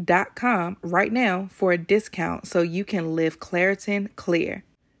Claritin.com right now for a discount so you can live Claritin Clear.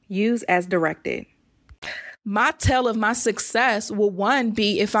 Use as directed. My tell of my success will, one,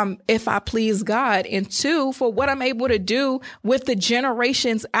 be if I please God, and two, for what I'm able to do with the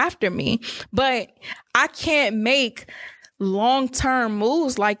generations after me. But I can't make long-term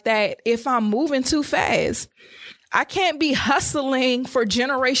moves like that if I'm moving too fast. I can't be hustling for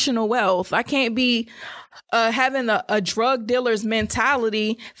generational wealth. I can't be having a drug dealer's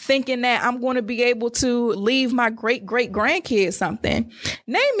mentality, thinking that I'm going to be able to leave my great-great-grandkids something.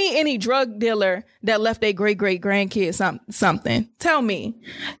 Name me any drug dealer that left their great-great-grandkids something. Tell me.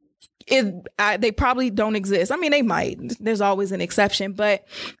 They probably don't exist. I mean, they might. There's always an exception, but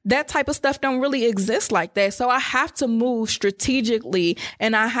that type of stuff don't really exist like that. So I have to move strategically,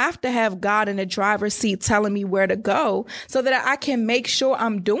 and I have to have God in the driver's seat telling me where to go so that I can make sure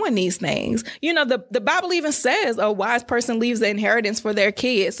I'm doing these things. You know, the Bible even says a wise person leaves the inheritance for their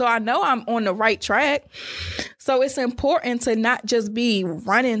kids. So I know I'm on the right track. So it's important to not just be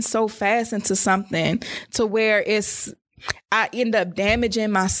running so fast into something to where I end up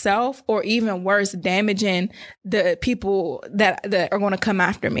damaging myself, or even worse, damaging the people that are going to come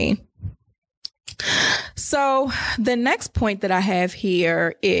after me. So the next point that I have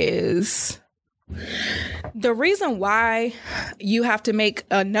here is the reason why you have to make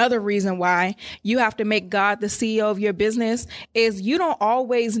God the CEO of your business is you don't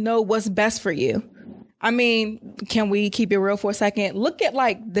always know what's best for you. I mean, can we keep it real for a second? Look at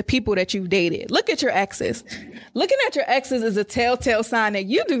like the people that you've dated. Look at your exes. Looking at your exes is a telltale sign that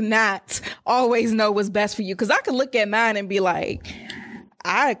you do not always know what's best for you. Because I could look at mine and be like,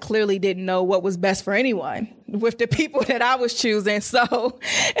 I clearly didn't know what was best for anyone with the people that I was choosing. So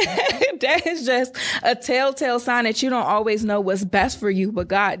that is just a telltale sign that you don't always know what's best for you, but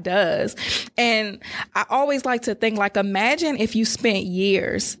God does. And I always like to think, like, imagine if you spent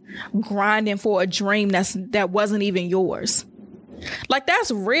years grinding for a dream that wasn't even yours. Like,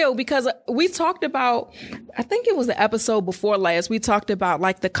 that's real, because we talked about, I think it was the episode before last, we talked about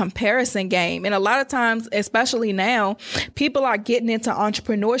like the comparison game. And a lot of times, especially now, people are getting into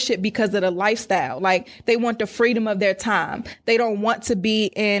entrepreneurship because of the lifestyle. Like, they want the freedom of their time. They don't want to be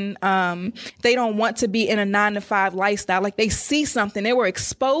in a 9-to-5 lifestyle. Like, they see something, they were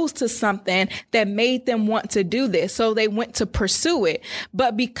exposed to something that made them want to do this. So they went to pursue it.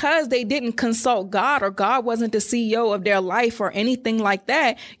 But because they didn't consult God, or God wasn't the CEO of their life or anything anything like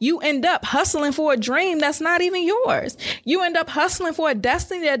that, you end up hustling for a dream that's not even yours. You end up hustling for a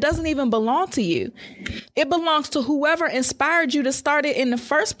destiny that doesn't even belong to you. It belongs to whoever inspired you to start it in the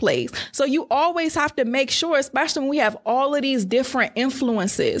first place. So you always have to make sure, especially when we have all of these different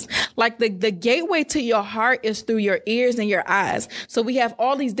influences, like the gateway to your heart is through your ears and your eyes. So we have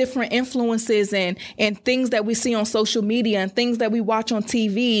all these different influences and things that we see on social media and things that we watch on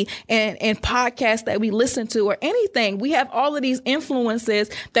TV and podcasts that we listen to or anything. We have all of these influences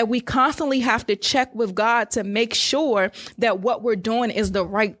that we constantly have to check with God to make sure that what we're doing is the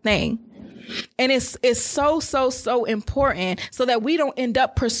right thing. And it's so important so that we don't end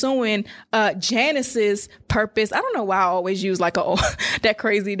up pursuing Janice's purpose. I don't know why I always use like that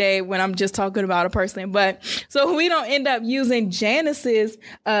crazy day when I'm just talking about a person, but so we don't end up using Janice's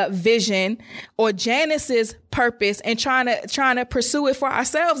vision or Janice's purpose and trying to pursue it for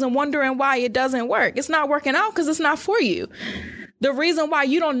ourselves and wondering why it doesn't work. It's not working out because it's not for you. The reason why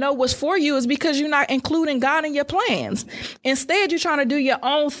you don't know what's for you is because you're not including God in your plans. Instead, you're trying to do your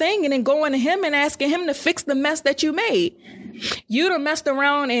own thing and then going to him and asking him to fix the mess that you made. You done messed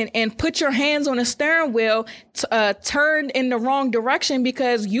around and put your hands on the steering wheel, turned in the wrong direction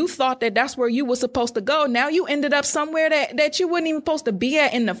because you thought that that's where you were supposed to go. Now you ended up somewhere that you weren't even supposed to be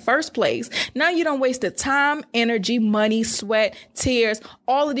at in the first place. Now you done wasted time, energy, money, sweat, tears,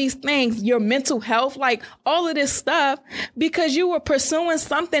 all of these things, your mental health, like all of this stuff, because you were pursuing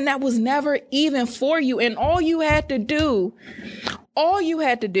something that was never even for you. And all you had to do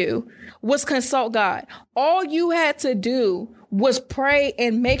was consult God. All you had to do was pray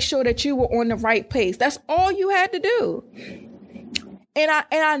and make sure that you were on the right pace. That's all you had to do. And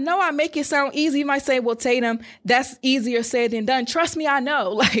I know I make it sound easy. You might say, well, Tatum, that's easier said than done. Trust me, I know.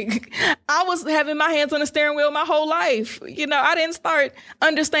 Like, I was having my hands on the steering wheel my whole life. You know, I didn't start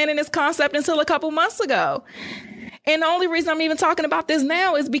understanding this concept until a couple months ago. And the only reason I'm even talking about this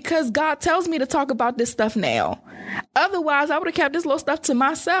now is because God tells me to talk about this stuff now. Otherwise, I would have kept this little stuff to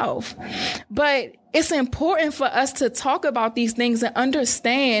myself. But it's important for us to talk about these things and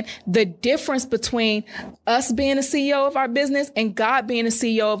understand the difference between us being the CEO of our business and God being the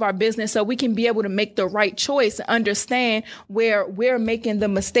CEO of our business, so we can be able to make the right choice and understand where we're making the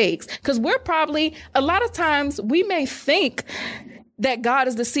mistakes. Because we're probably, a lot of times, we may think that God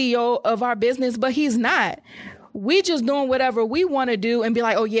is the CEO of our business, but he's not. We just doing whatever we want to do and be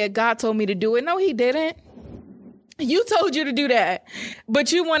like, oh yeah, God told me to do it. No, he didn't. You told you to do that,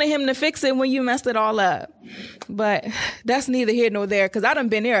 but you wanted him to fix it when you messed it all up. But that's neither here nor there, because I done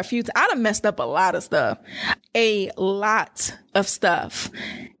been there a few times. I done messed up a lot of stuff, and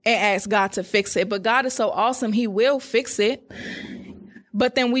asked God to fix it. But God is so awesome. He will fix it.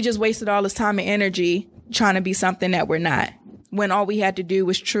 But then we just wasted all this time and energy trying to be something that we're not, when all we had to do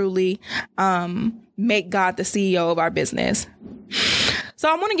was truly make God the CEO of our business. So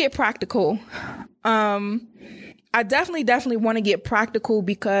I want to get practical. I definitely want to get practical,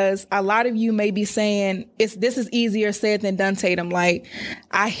 because a lot of you may be saying this is easier said than done, Tatum. Like,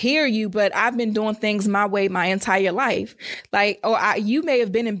 I hear you, but I've been doing things my way my entire life. Like, you may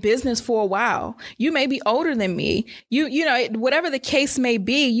have been in business for a while. You may be older than me. You know, whatever the case may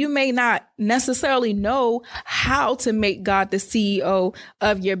be, you may not necessarily know how to make God the CEO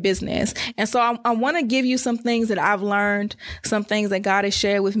of your business. And so I want to give you some things that I've learned, some things that God has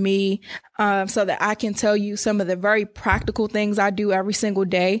shared with me, so that I can tell you some of the very practical things I do every single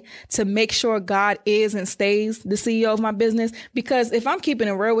day to make sure God is and stays the CEO of my business. Because if I'm keeping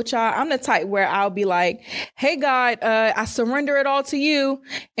it real with y'all, I'm the type where I'll be like, hey, God, I surrender it all to you.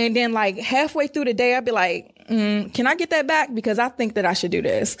 And then like halfway through the day, I'll be like, can I get that back? Because I think that I should do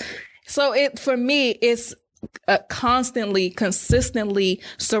this. So for me, it's consistently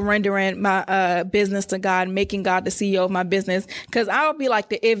surrendering my business to God, making God the CEO of my business. Because I'll be like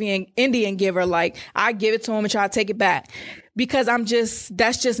the Indian giver, like I give it to him and try to take it back. Because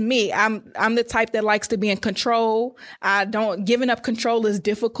that's just me. I'm the type that likes to be in control. Giving up control is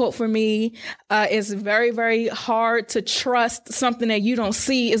difficult for me. It's very, very hard to trust something that you don't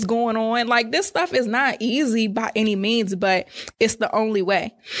see is going on. Like, this stuff is not easy by any means, but it's the only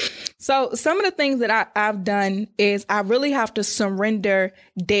way. So some of the things that I've done is I really have to surrender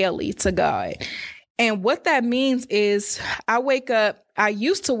daily to God. And what that means is I wake up I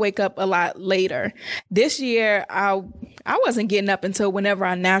used to wake up a lot later. This year, I wasn't getting up until whenever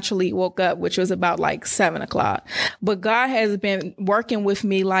I naturally woke up, which was about like 7 o'clock. But God has been working with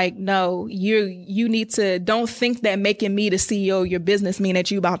me like, no, you need to, don't think that making me the CEO of your business mean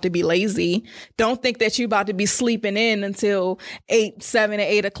that you about to be lazy. Don't think that you about to be sleeping in until 7 or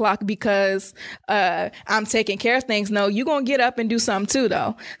 8 o'clock because I'm taking care of things. No, you're going to get up and do something too,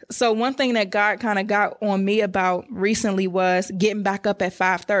 though. So one thing that God kind of got on me about recently was getting back up at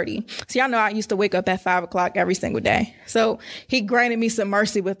 5:30. See, I know I used to wake up at 5 o'clock every single day. So he granted me some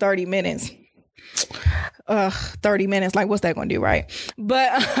mercy with 30 minutes. 30 minutes, like what's that going to do, right?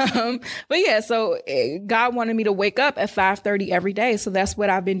 But yeah, so God wanted me to wake up at 5:30 every day. So that's what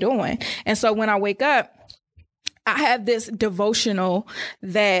I've been doing. And so when I wake up, I have this devotional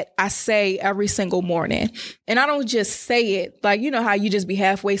that I say every single morning. And I don't just say it like, you know how you just be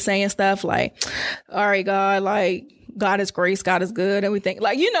halfway saying stuff like, all right, God, like, God is grace, God is good, everything.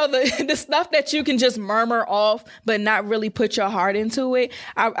 Like, you know, the stuff that you can just murmur off, but not really put your heart into it.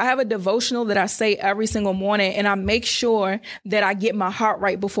 I have a devotional that I say every single morning, and I make sure that I get my heart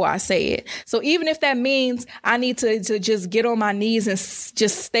right before I say it. So even if that means I need to just get on my knees and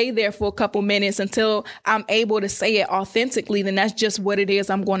just stay there for a couple minutes until I'm able to say it authentically, then that's just what it is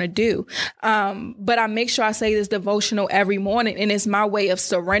I'm going to do. But I make sure I say this devotional every morning, and it's my way of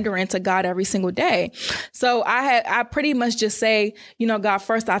surrendering to God every single day. So I pretty much just say, you know, God,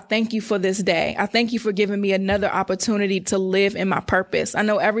 first, I thank you for this day. I thank you for giving me another opportunity to live in my purpose. I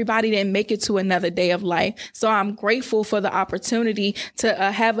know everybody didn't make it to another day of life. So I'm grateful for the opportunity to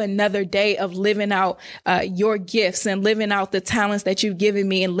have another day of living out your gifts and living out the talents that you've given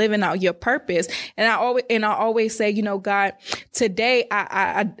me and living out your purpose. And I always say, you know, God, today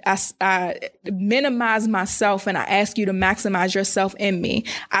I minimize myself and I ask you to maximize yourself in me.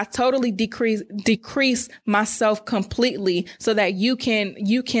 I totally decrease myself completely so that you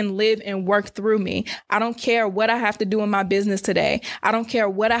can live and work through me. I don't care what I have to do in my business today. I don't care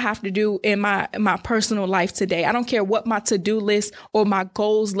what I have to do in my personal life today. I don't care what my to-do list or my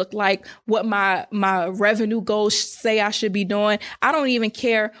goals look like, what my revenue goals say I should be doing. I don't even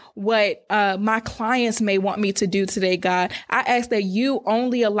care what my clients may want me to do today, God. I ask that you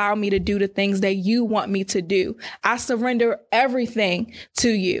only allow me to do the things that you want me to do. I surrender everything to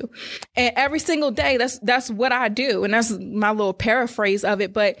you. And every single day, that's what I do. And that's my little paraphrase of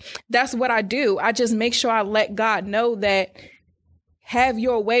it. But that's what I do. I just make sure I let God know that have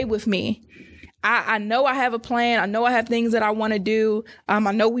your way with me. I know I have a plan. I know I have things that I want to do. I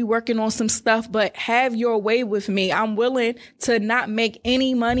know we're working on some stuff, but have your way with me. I'm willing to not make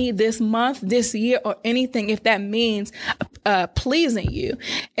any money this month, this year, or anything if that means pleasing you.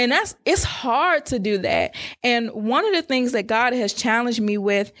 And it's hard to do that. And one of the things that God has challenged me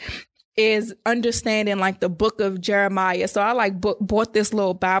with is understanding like the book of Jeremiah. So I bought this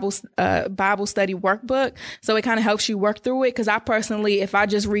little Bible study workbook. So it kind of helps you work through it. Because I personally, if I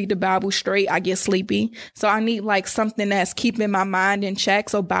just read the Bible straight, I get sleepy. So I need like something that's keeping my mind in check.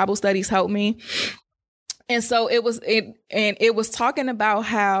 So Bible studies help me. And so it was talking about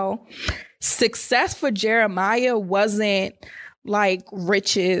how success for Jeremiah wasn't like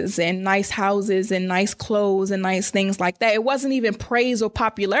riches and nice houses and nice clothes and nice things like that. It wasn't even praise or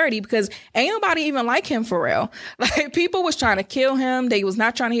popularity because ain't nobody even like him for real. Like people was trying to kill him. They was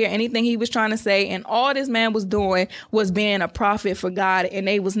not trying to hear anything he was trying to say. And all this man was doing was being a prophet for God, and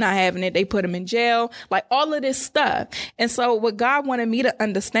they was not having it. They put him in jail, like all of this stuff. And so what God wanted me to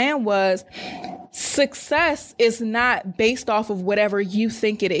understand was success is not based off of whatever you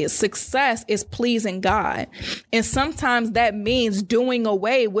think it is. Success is pleasing God. And sometimes that means doing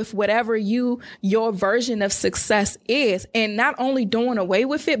away with whatever your version of success is, and not only doing away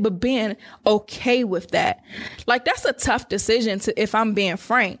with it, but being okay with that. Like that's a tough decision if I'm being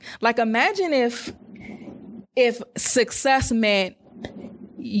frank. Like imagine if success meant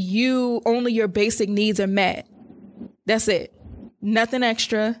only your basic needs are met. That's it. Nothing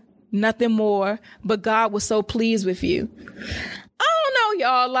extra, nothing more, but God was so pleased with you. I don't know,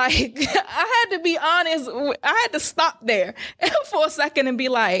 y'all. Like, I had to be honest. I had to stop there for a second and be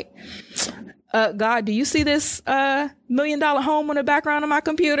like, God, do you see this $1 million home on the background of my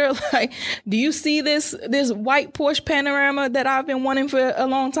computer? Like, do you see this white Porsche Panorama that I've been wanting for a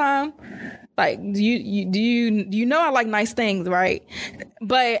long time? Like, do you know I like nice things, right?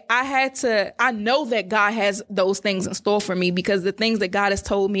 But I know that God has those things in store for me because the things that God has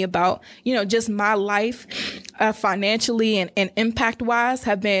told me about, you know, just my life financially and impact wise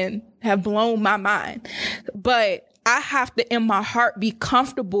have blown my mind. But I have to, in my heart, be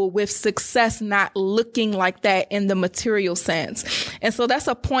comfortable with success not looking like that in the material sense. And so that's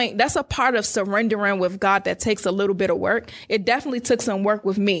a part of surrendering with God that takes a little bit of work. It definitely took some work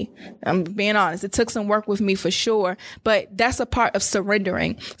with me. I'm being honest. It took some work with me for sure, but that's a part of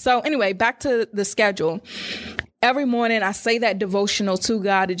surrendering. So anyway, back to the schedule. Every morning I say that devotional to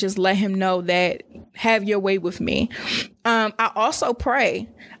God to just let him know that have your way with me. I also pray.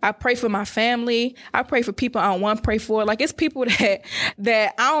 I pray for my family. I pray for people I don't want to pray for. Like, it's people that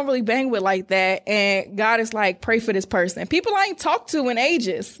I don't really bang with like that. And God is like, pray for this person. People I ain't talked to in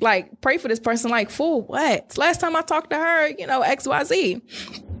ages. Like, pray for this person. Like, fool, what? Last time I talked to her, XYZ.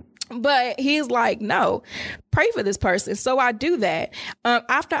 But he's like, no, pray for this person. So I do that.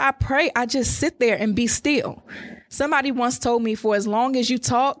 After I pray, I just sit there and be still. Somebody once told me, for as long as you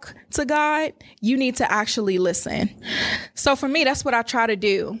talk to God, you need to actually listen. So for me, that's what I try to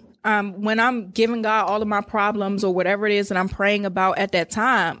do. When I'm giving God all of my problems or whatever it is that I'm praying about at that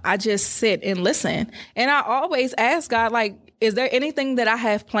time, I just sit and listen. And I always ask God, like, is there anything that I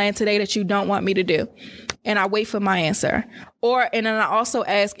have planned today that you don't want me to do? And I wait for my answer. And then I also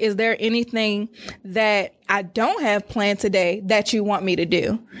ask, is there anything that I don't have planned today that you want me to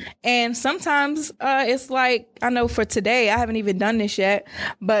do? And sometimes it's like, I know for today, I haven't even done this yet,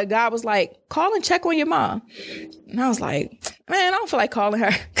 but God was like, call and check on your mom. And I was like, man, I don't feel like calling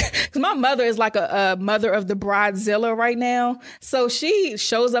her. Because my mother is like a mother of the bridezilla right now. So she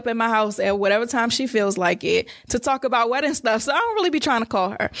shows up at my house at whatever time she feels like it to talk about wedding stuff. So I don't really be trying to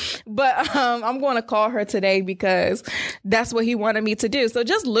call her. But I'm going to call her today because that's what he wanted me to do. So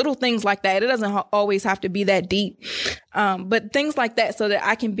just little things like that. It doesn't always have to be that deep. But things like that so that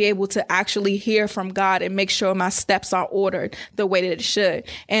I can be able to actually hear from God and make sure my steps are ordered the way that it should.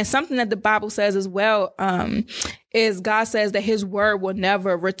 And something that the Bible says as well, is God says that his word will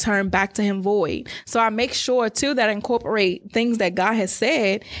never return back to him void. So I make sure too that I incorporate things that God has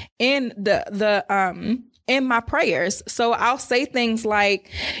said in in my prayers. So I'll say things like,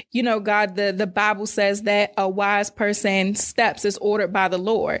 God, the Bible says that a wise person's steps is ordered by the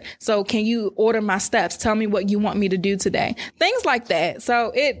Lord. So can you order my steps? Tell me what you want me to do today. Things like that.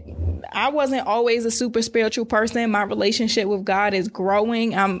 So I wasn't always a super spiritual person. My relationship with God is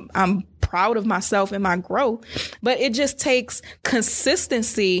growing. I'm proud of myself and my growth, but it just takes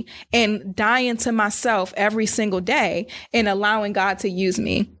consistency and dying to myself every single day and allowing God to use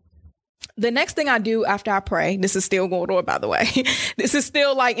me. The next thing I do after I pray, this is still going on, by the way. This is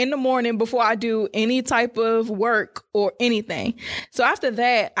still like in the morning before I do any type of work or anything. So after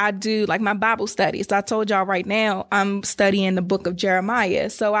that, I do like my Bible studies. So I told y'all right now, I'm studying the book of Jeremiah.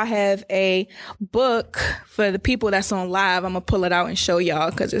 So I have a book for the people that's on live. I'm going to pull it out and show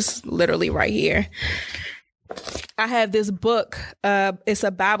y'all because it's literally right here. I have this book. It's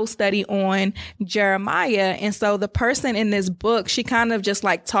a Bible study on Jeremiah. And so the person in this book, she kind of just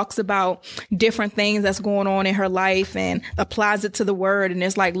like talks about different things that's going on in her life and applies it to the word. And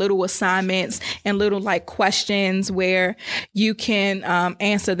there's like little assignments and little like questions where you can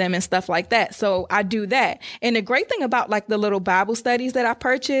answer them and stuff like that. So I do that. And the great thing about like the little Bible studies that I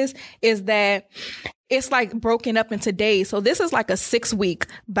purchase is that it's like broken up into days. So this is like a 6-week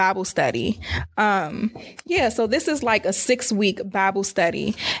Bible study. So this is like a 6-week Bible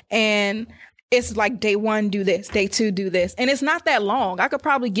study. And it's like day 1, do this, day 2, do this. And it's not that long. I could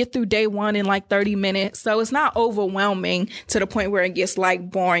probably get through day 1 in like 30 minutes. So it's not overwhelming to the point where it gets like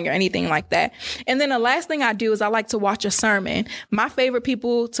boring or anything like that. And then the last thing I do is I like to watch a sermon. My favorite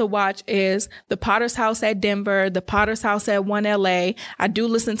people to watch is the Potter's House at Denver, the Potter's House at 1LA. I do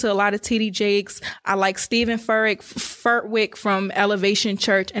listen to a lot of TD Jakes. I like Stephen Furtick from Elevation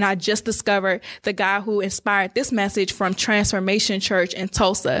Church. And I just discovered the guy who inspired this message from Transformation Church in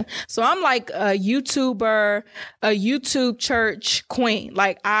Tulsa. So I'm like a YouTuber, a YouTube church queen.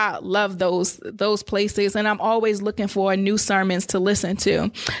 Like I love those places, and I'm always looking for new sermons to listen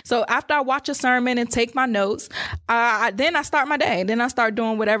to. So after I watch a sermon and take my notes, then I start my day. Then I start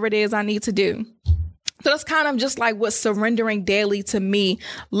doing whatever it is I need to do. So that's kind of just like what surrendering daily to me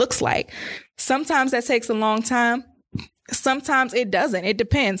looks like. Sometimes that takes a long time. Sometimes it doesn't. It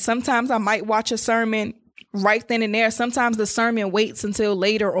depends. Sometimes I might watch a sermon right then and there. Sometimes the sermon waits until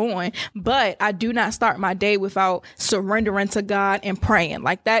later on, but I do not start my day without surrendering to God and praying.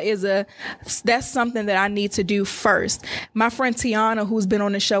 Like that's something that I need to do first. My friend Tiana, who's been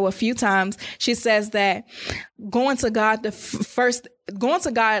on the show a few times, she says that going to God, the first going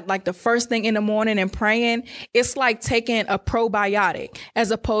to God like the first thing in the morning and praying, it's like taking a probiotic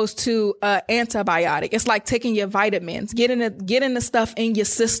as opposed to an antibiotic. It's like taking your vitamins, getting the stuff in your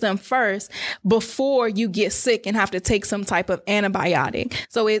system first before you get sick and have to take some type of antibiotic.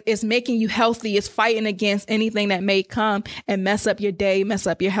 So it's making you healthy. It's fighting against anything that may come and mess up your day, mess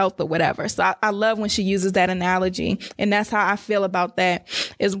up your health or whatever. So I love when she uses that analogy, and that's how I feel about that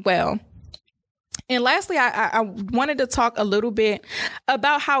as well. And lastly, I wanted to talk a little bit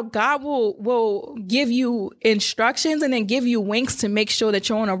about how God will give you instructions and then give you winks to make sure that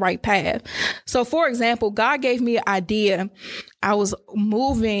you're on the right path. So, for example, God gave me an idea. I was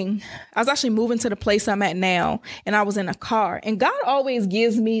actually moving to the place I'm at now, and I was in a car. And God always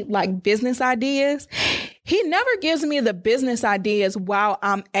gives me like business ideas. He never gives me the business ideas while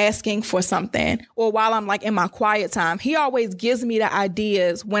I'm asking for something or while I'm like in my quiet time. He always gives me the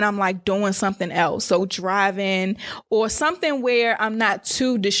ideas when I'm like doing something else. So driving or something where I'm not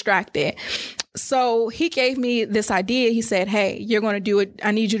too distracted. So he gave me this idea. He said, hey, you're going to do it.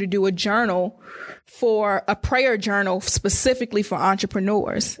 I need you to do a journal, for a prayer journal specifically for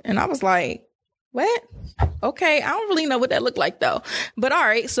entrepreneurs. And I was like, what? Okay. I don't really know what that looked like though. But all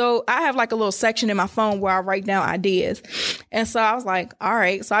right. So I have like a little section in my phone where I write down ideas. And so I was like, all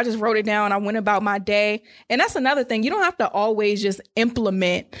right. So I just wrote it down. I went about my day. And that's another thing. You don't have to always just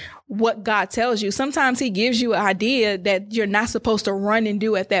implement what God tells you. Sometimes he gives you an idea that you're not supposed to run and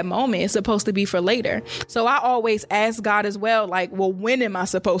do at that moment. It's supposed to be for later. So I always ask God as well, like, well, when am I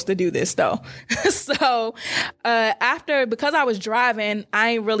supposed to do this though? So because I was driving, I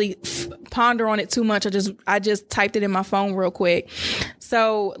ain't really ponder on it too much. I just typed it in my phone real quick.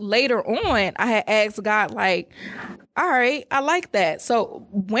 So later on, I had asked God, like, all right, I like that. So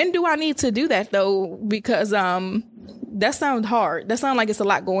when do I need to do that though? Because that sounds hard. That sounds like it's a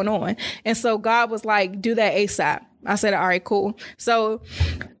lot going on. And so God was like, do that ASAP. I said, all right, cool. So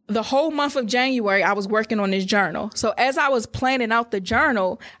the whole month of January, I was working on this journal. So as I was planning out the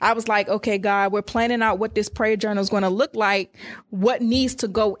journal, I was like, okay, God, we're planning out what this prayer journal is going to look like, what needs to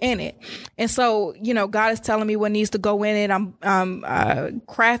go in it. And so, God is telling me what needs to go in it. I'm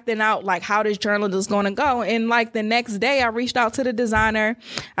crafting out like how this journal is going to go. And like the next day I reached out to the designer.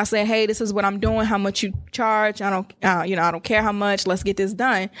 I said, hey, this is what I'm doing. How much you charge? I don't care how much. Let's get this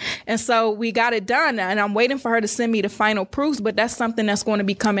done. And so we got it done, and I'm waiting for her to send me the final proofs, but that's something that's going to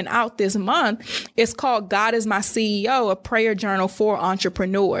be coming out this month. It's called God is My CEO, a prayer journal for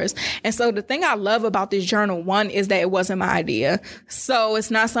entrepreneurs. And so the thing I love about this journal, one, is that it wasn't my idea. So it's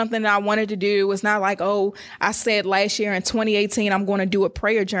not something that I wanted to do. It's not like, oh, I said last year in 2018, I'm going to do a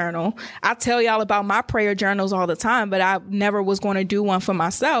prayer journal. I tell y'all about my prayer journals all the time, but I never was going to do one for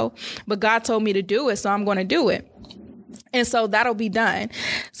myself. But God told me to do it, so I'm going to do it. And so that'll be done.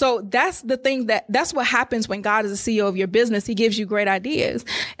 So that's the thing that's what happens when God is the CEO of your business. He gives you great ideas.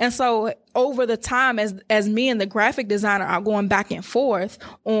 And so over the time, as me and the graphic designer are going back and forth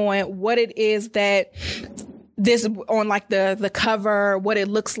on what it is that this on like the cover, what it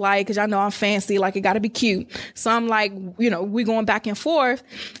looks like, because y'all know I'm fancy, like it got to be cute. So I'm like, we going back and forth.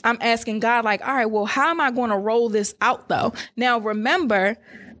 I'm asking God like, all right, well, how am I going to roll this out though? Now, remember,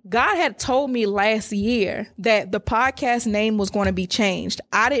 God had told me last year that the podcast name was going to be changed.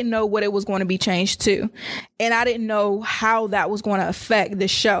 I didn't know what it was going to be changed to, and I didn't know how that was going to affect the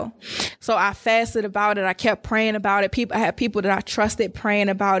show. So I fasted about it. I kept praying about it. I had people that I trusted praying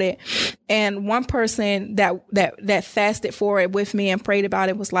about it. And one person that fasted for it with me and prayed about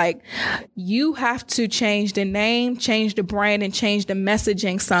it was like, you have to change the name, change the brand, and change the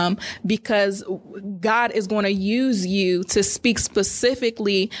messaging some, because God is going to use you to speak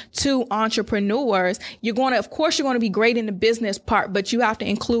specifically to entrepreneurs. Of course, you're going to be great in the business part, but you have to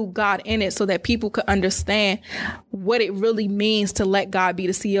include God in it so that people could understand what it really means to let God be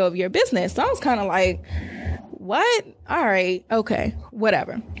the CEO of your business. So I was kind of like, what? All right. Okay.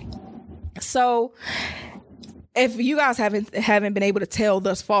 Whatever. So if you guys haven't been able to tell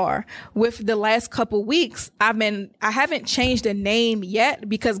thus far, with the last couple weeks, I haven't changed the name yet,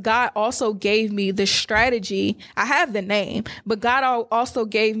 because God also gave me the strategy. I have the name, but God also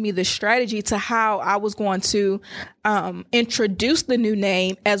gave me the strategy to how I was going to introduce the new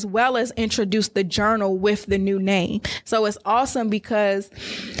name, as well as introduce the journal with the new name. So it's awesome because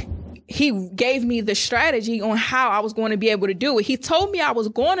he gave me the strategy on how I was going to be able to do it. He told me I was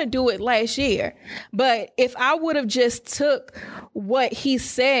going to do it last year, but if I would have just took what he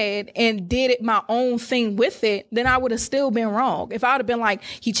said and did it my own thing with it, then I would have still been wrong. If I would have been like,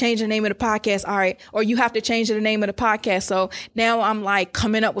 he changed the name of the podcast, all right, or you have to change the name of the podcast. So now I'm like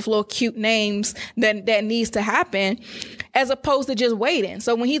coming up with little cute names that needs to happen. as opposed to just waiting.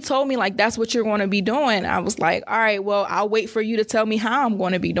 So when he told me like, that's what you're going to be doing, I was like, all right, well, I'll wait for you to tell me how I'm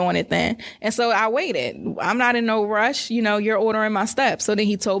going to be doing it then. And so I waited. I'm not in no rush. You're ordering my steps. So then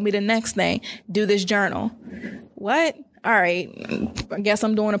he told me the next thing, do this journal. What? All right. I guess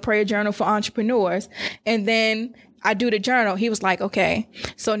I'm doing a prayer journal for entrepreneurs. And then I do the journal. He was like, okay,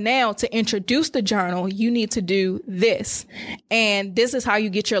 so now to introduce the journal, you need to do this. And this is how you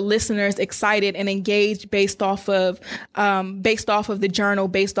get your listeners excited and engaged based off of the journal,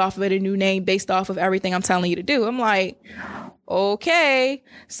 based off of the new name, based off of everything I'm telling you to do. I'm like, okay.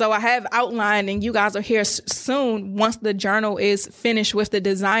 So I have outlined, and you guys are here soon. Once the journal is finished with the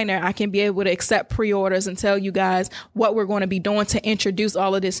designer, I can be able to accept pre-orders and tell you guys what we're going to be doing to introduce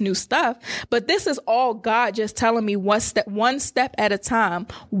all of this new stuff. But this is all God just telling me one step at a time,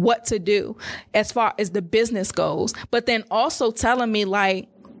 what to do as far as the business goes. But then also telling me like,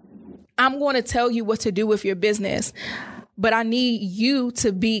 I'm going to tell you what to do with your business, but I need you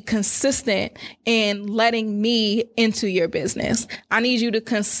to be consistent in letting me into your business. I need you to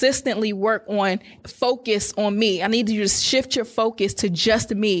consistently work on focus on me. I need you to shift your focus to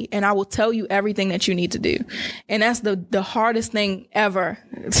just me, and I will tell you everything that you need to do. And that's the hardest thing ever,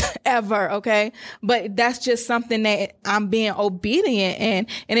 ever. Okay. But that's just something that I'm being obedient in.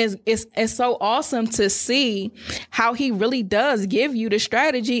 And it's so awesome to see how he really does give you the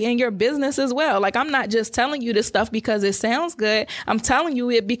strategy in your business as well. Like, I'm not just telling you this stuff because it sounds good. I'm telling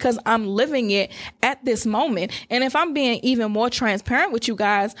you it because I'm living it at this moment. And if I'm being even more transparent with you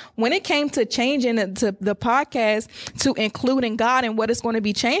guys, when it came to changing the podcast to including God and what it's going to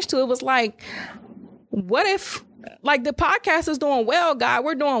be changed to, it was like, what if like the podcast is doing well, God,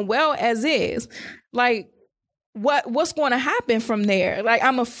 we're doing well as is. Like, what's going to happen from there? Like,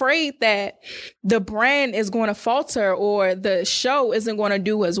 I'm afraid that the brand is going to falter or the show isn't going to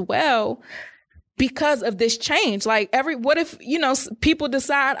do as well because of this change. Like, what if, people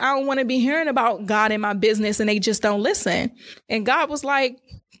decide I don't want to be hearing about God in my business and they just don't listen? And God was like,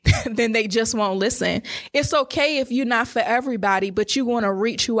 then they just won't listen. It's okay if you're not for everybody, but you want to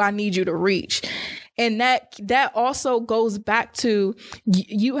reach who I need you to reach. And that also goes back to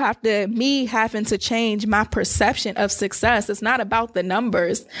me having to change my perception of success. It's not about the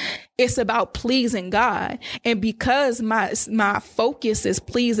numbers. It's about pleasing God. And because my focus is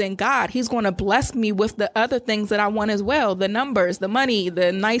pleasing God, he's going to bless me with the other things that I want as well. The numbers, the money,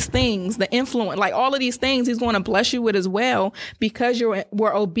 the nice things, the influence, like all of these things he's going to bless you with as well, because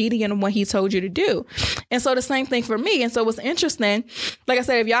we're obedient in what he told you to do. And so the same thing for me. And so what's interesting, like I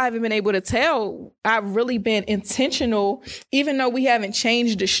said, if y'all haven't been able to tell, I've really been intentional, even though we haven't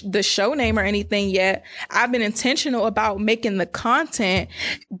changed the show name or anything yet. I've been intentional about making the content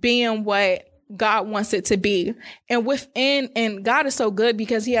being what God wants it to be. And God is so good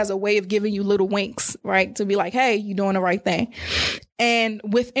because he has a way of giving you little winks, right? To be like, hey, you're doing the right thing. And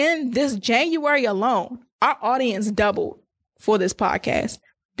within this January alone, our audience doubled for this podcast.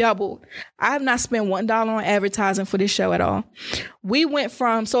 Doubled. I have not spent $1 on advertising for this show at all. We went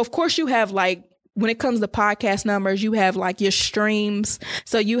from, so of course you have like, when it comes to podcast numbers, you have like your streams.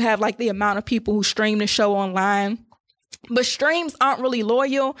 So you have like the amount of people who stream the show online. But streams aren't really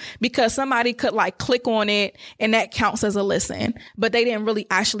loyal because somebody could like click on it and that counts as a listen, but they didn't really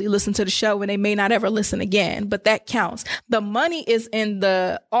actually listen to the show and they may not ever listen again, but that counts. The money is in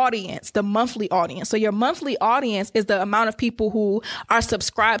the audience, the monthly audience. So your monthly audience is the amount of people who are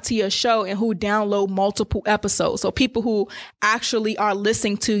subscribed to your show and who download multiple episodes. So people who actually are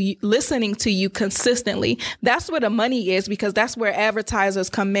listening to you consistently. That's where the money is, because that's where advertisers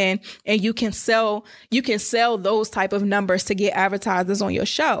come in and you can sell those type of numbers to get advertisers on your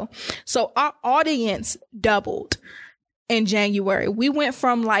show. So our audience doubled in January. We went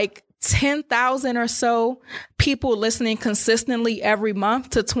from like 10,000 or so people listening consistently every month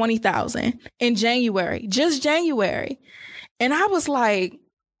to 20,000 in January, just January. And I was like,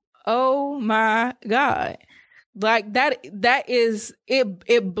 oh my God. Like that is,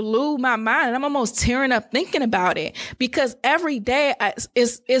 it blew my mind. And I'm almost tearing up thinking about it, because every day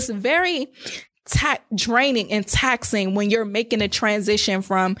it's very draining and taxing when you're making a transition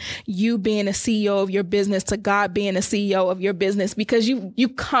from you being a CEO of your business to God being a CEO of your business, because you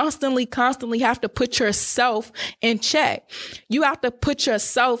constantly have to put yourself in check. You have to put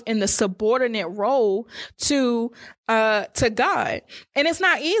yourself in the subordinate role to God. And it's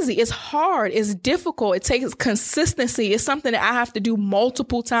not easy. It's hard. It's difficult. It takes consistency. It's something that I have to do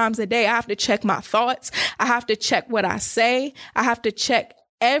multiple times a day. I have to check my thoughts. I have to check what I say. I have to check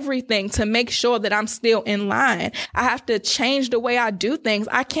everything to make sure that I'm still in line. I have to change the way I do things.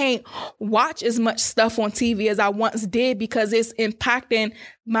 I can't watch as much stuff on TV as I once did because it's impacting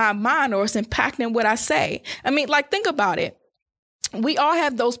my mind or it's impacting what I say. I mean, like, think about it. We all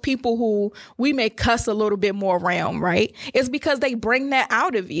have those people who we may cuss a little bit more around, right? It's because they bring that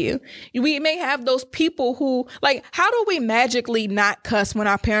out of you. We may have those people who, like, how do we magically not cuss when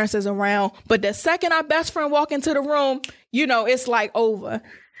our parents is around? But the second our best friend walk into the room, you know, it's like over.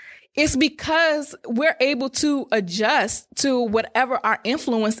 It's because we're able to adjust to whatever our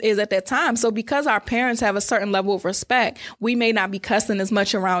influence is at that time. So because our parents have a certain level of respect, we may not be cussing as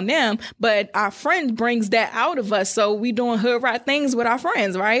much around them, but our friend brings that out of us. So we doing hood rat things with our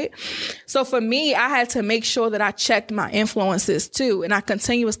friends, right? So for me, I had to make sure that I checked my influences too. And I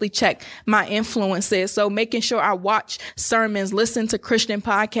continuously check my influences. So making sure I watch sermons, listen to Christian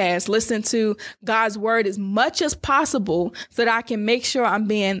podcasts, listen to God's word as much as possible so that I can make sure I'm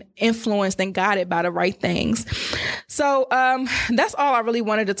being influenced and guided by the right things. So that's all I really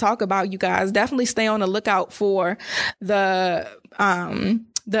wanted to talk about, you guys. Definitely stay on the lookout for the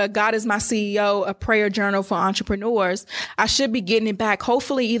God is My CEO, a prayer journal for entrepreneurs. I should be getting it back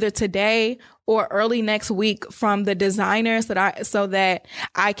hopefully either today or early next week from the designer so that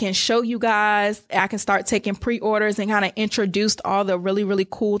I can show you guys. I can start taking pre-orders and kind of introduce all the really, really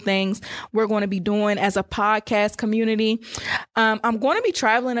cool things we're going to be doing as a podcast community. I'm going to be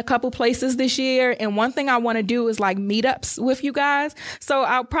traveling a couple places this year. And one thing I want to do is like meetups with you guys. So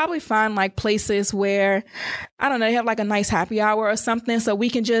I'll probably find like places where, I don't know, they have like a nice happy hour or something so we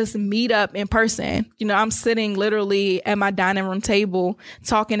can just meet up in person. You know, I'm sitting literally at my dining room table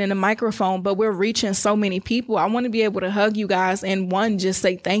talking in a microphone, but we're reaching so many people. I want to be able to hug you guys and one, just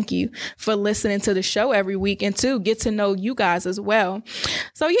say thank you for listening to the show every week, and two, get to know you guys as well.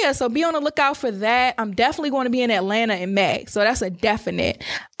 So yeah, so be on the lookout for that. I'm definitely going to be in Atlanta in May. So that's a definite.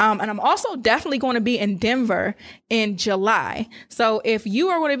 And I'm also definitely going to be in Denver in July. So if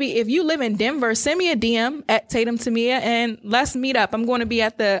you live in Denver, send me a DM at Tatum Tamia and let's meet up. I'm going to be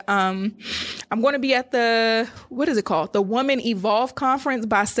at the, what is it called? The Woman Evolve Conference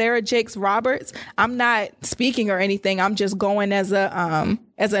by Sarah Jakes Roberts. I'm not speaking or anything. I'm just going as an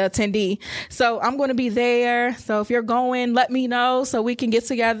attendee. So I'm going to be there. So if you're going, let me know so we can get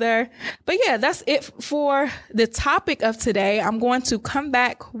together. But yeah, that's it for the topic of today. I'm going to come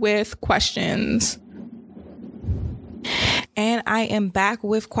back with questions. And I am back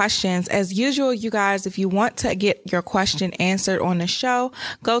with questions. As usual, you guys, if you want to get your question answered on the show,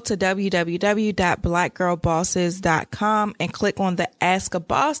 go to www.blackgirlbosses.com and click on the Ask a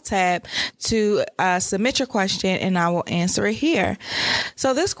Boss tab to submit your question, and I will answer it here.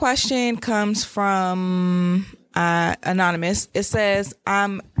 So this question comes from Anonymous. It says,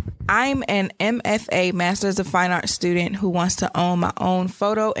 I'm an MFA, Masters of Fine Arts student who wants to own my own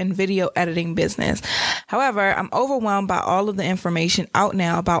photo and video editing business. However, I'm overwhelmed by all of the information out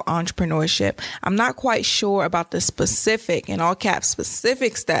now about entrepreneurship. I'm not quite sure about the specific, in all caps,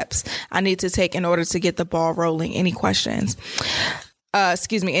 specific steps I need to take in order to get the ball rolling. Any questions?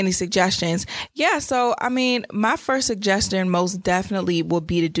 Any suggestions? Yeah. So, I mean, my first suggestion most definitely will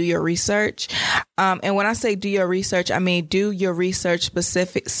be to do your research. And when I say do your research, I mean, do your research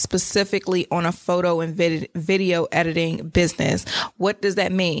specifically on a photo and video editing business. What does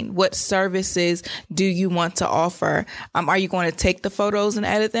that mean? What services do you want to offer? Are you going to take the photos and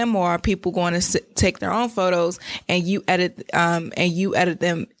edit them, or are people going to take their own photos and you edit them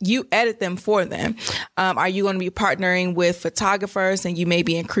for them? Are you going to be partnering with photographers and you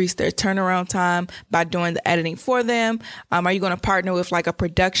maybe increase their turnaround time by doing the editing for them? Are you going to partner with like a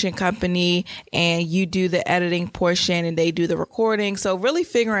production company and you do the editing portion and they do the recording? So really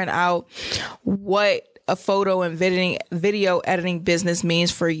figuring out what a photo and video editing business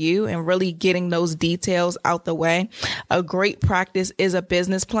means for you and really getting those details out the way. A great practice is a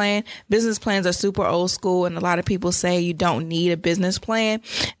business plan. Business plans are super old school, and a lot of people say you don't need a business plan.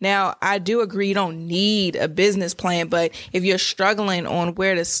 Now, I do agree you don't need a business plan, but if you're struggling on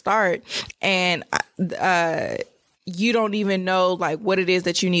where to start and you don't even know like what it is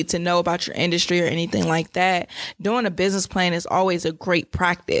that you need to know about your industry or anything like that, doing a business plan is always a great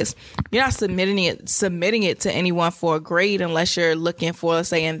practice. You're not submitting it to anyone for a grade unless you're looking for, let's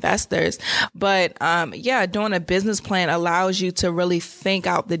say, investors. But doing a business plan allows you to really think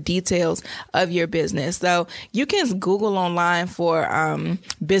out the details of your business. So you can Google online for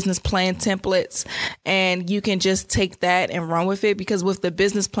business plan templates, and you can just take that and run with it, because with the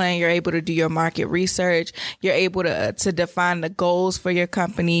business plan, you're able to do your market research. You're able to define the goals for your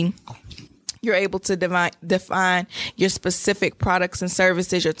company. You're able to define your specific products and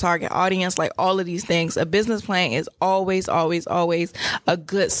services, your target audience, like all of these things. A business plan is always, always, always a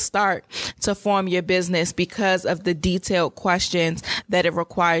good start to form your business because of the detailed questions that it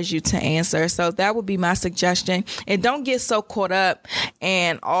requires you to answer. So that would be my suggestion. And don't get so caught up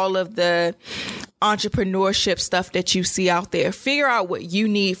in all of the entrepreneurship stuff that you see out there. Figure out what you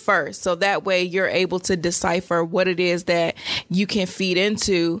need first, so that way you're able to decipher what it is that you can feed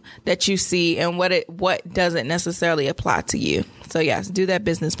into that you see and what doesn't necessarily apply to you. So yes, do that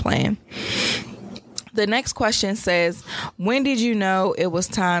business plan. The next question says, when did you know it was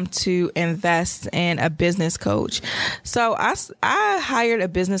time to invest in a business coach? So I hired a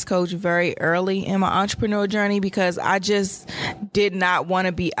business coach very early in my entrepreneur journey because I just did not want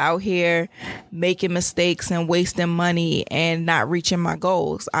to be out here making mistakes and wasting money and not reaching my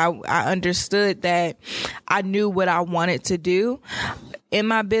goals. I understood that I knew what I wanted to do in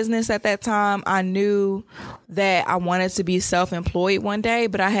my business at that time. I knew that I wanted to be self-employed one day,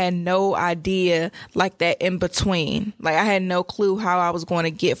 but I had no idea like that in between. Like I had no clue how I was going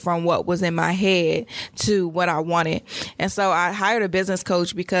to get from what was in my head to what I wanted. And so I hired a business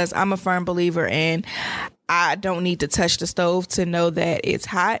coach because I'm a firm believer in I don't need to touch the stove to know that it's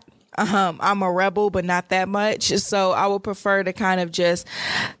hot. I'm a rebel, but not that much. So I would prefer to kind of just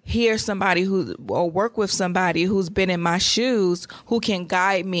hear somebody or work with somebody who's been in my shoes, who can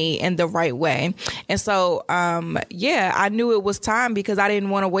guide me in the right way. And so, I knew it was time because I didn't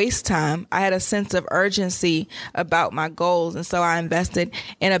want to waste time. I had a sense of urgency about my goals. And so I invested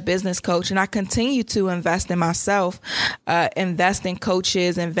in a business coach, and I continue to invest in myself, invest in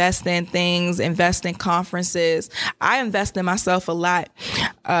coaches, invest in things, invest in conferences. I invest in myself a lot.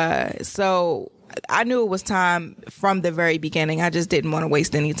 So I knew it was time from the very beginning. I just didn't want to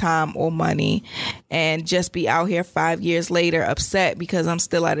waste any time or money and just be out here 5 years later upset because I'm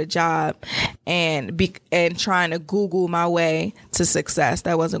still at a job and trying to Google my way to success.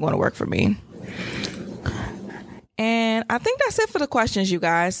 That wasn't going to work for me. And I think that's it for the questions, you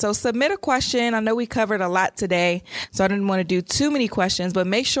guys. So submit a question. I know we covered a lot today, so I didn't want to do too many questions, but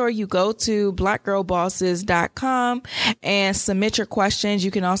make sure you go to blackgirlbosses.com and submit your questions.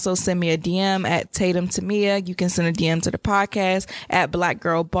 You can also send me a DM at Tatum Tamia. You can send a DM to the podcast at Black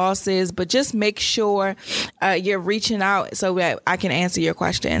Girl Bosses, but just make sure you're reaching out so that I can answer your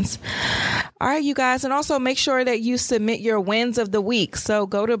questions. All right, you guys. And also make sure that you submit your wins of the week. So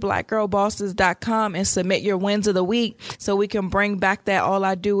go to blackgirlbosses.com and submit your wins of the week so we can bring back that All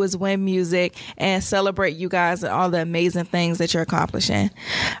I Do Is Win music and celebrate you guys and all the amazing things that you're accomplishing.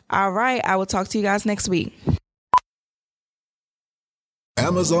 All right. I will talk to you guys next week.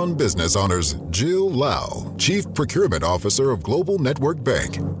 Amazon business honors Jill Lau, Chief Procurement Officer of Global Network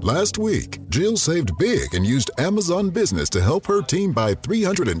Bank. Last week, Jill saved big and used Amazon Business to help her team buy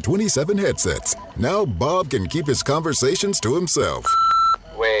 327 headsets. Now Bob can keep his conversations to himself.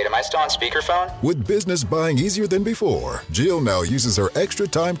 Wait, am I still on speakerphone? With business buying easier than before, Jill now uses her extra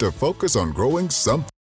time to focus on growing something.